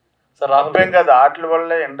 అర్థం కాదు, ఆటల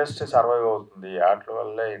వల్లే ఇండస్ట్రీ సర్వైవ్ అవుతుంది, ఆటల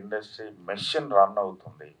వల్లే ఇండస్ట్రీ మెషిన్ రన్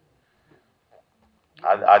అవుతుంది.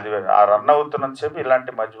 అది ఆ రన్ అవుతున్నంత సేపు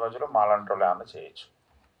ఇలాంటి మధ్య మధ్యలో మాలాంటి వాళ్ళు ఏమైనా చేయొచ్చు.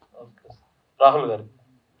 రాహుల్ గారు,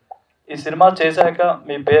 ఈ సినిమా చేశాక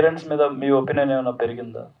మీ పేరెంట్స్ మీద మీ ఒపీనియన్ ఏమైనా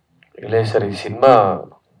పెరిగిందా? లేదు సార్, ఈ సినిమా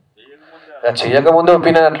చేయకముందే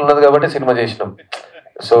ఒపీనియన్ అట్లున్నది కాబట్టి సినిమా చేసినాం.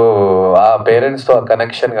 సో ఆ పేరెంట్స్తో ఆ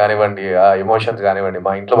కనెక్షన్ కానివ్వండి, ఆ ఎమోషన్స్ కానివ్వండి,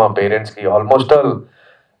 మా ఇంట్లో మా పేరెంట్స్కి ఆల్మోస్ట్ ఆల్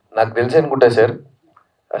నాకు తెలిసి అనుకుంటా సార్,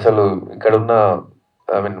 అసలు ఇక్కడున్న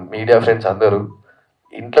మీడియా ఫ్రెండ్స్ అందరూ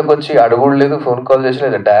ఇంట్లోకి వచ్చి అడుగుడు లేదు, ఫోన్ కాల్ చేసి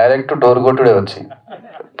లేదు, డైరెక్ట్ డోర్ కొట్టుడే వచ్చి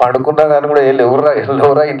పడుకున్నా కానీ కూడా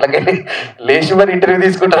ఎవరా ఇంట్లోకి వెళ్ళి లేచి మరి ఇంటర్వ్యూ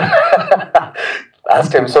తీసుకుంటారు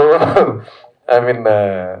లాస్ట్ టైం.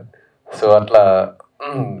 సో అట్లా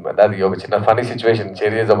అది ఒక చిన్న ఫనీ సిచ్యువేషన్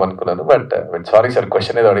షేర్ చేద్దాం అనుకున్నాను. బట్ సారీ సార్,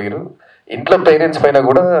 క్వశ్చన్ ఏదో అడిగారు. ఇంట్లో పేరెంట్స్ పైన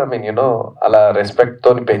కూడా అలా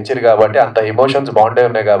రెస్పెక్ట్తో పెంచారు కాబట్టి, అంత ఎమోషన్స్ బాండే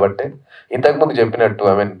ఉన్నాయి కాబట్టి, ఇంతకుముందు చెప్పినట్టు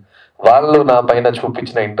వాళ్ళు నా పైన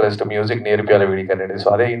చూపించిన ఇంట్రెస్ట్ మ్యూజిక్ నేర్పియాలి వీడికి అనేది. సో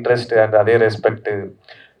అదే ఇంట్రెస్ట్ అండ్ అదే రెస్పెక్ట్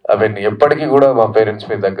ఎప్పటికీ కూడా మా పేరెంట్స్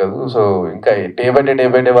మీద తగ్గదు. సో ఇంకా డే బై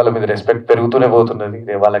డే వాళ్ళ మీద రెస్పెక్ట్ పెరుగుతూనే పోతున్నది.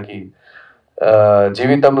 వాళ్ళకి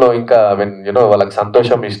జీవితంలో ఇంకా వాళ్ళకి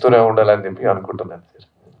సంతోషం ఇస్తూనే ఉండాలని చెప్పి అనుకుంటున్నాను సార్.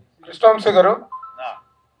 కృష్ణవంశీ గారు,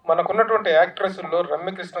 మనకున్నటువంటి యాక్ట్రెస్లో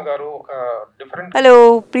రమ్య కృష్ణ గారు ఒక different. Hello,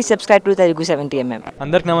 please subscribe to Telugu 70mm.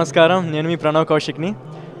 అందరికి నమస్కారం, నేను మీ Pranav కౌశిక్ని.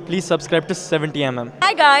 Please subscribe to 70mm.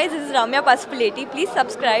 Hi guys, this is Ramya Krishna. Please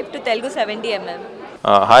subscribe to Telugu 70mm.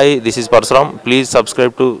 Hi, this is Parsuram. Please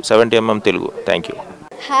subscribe to 70mm Telugu. Thank you.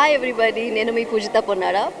 Hi everybody, నేను మీ పూజిత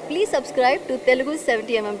Ponnara. Please subscribe to Telugu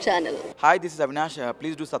 70mm channel. Hi, this is Avinash.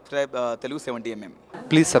 Please do subscribe Telugu 70mm.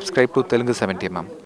 Please subscribe to Telugu 70mm.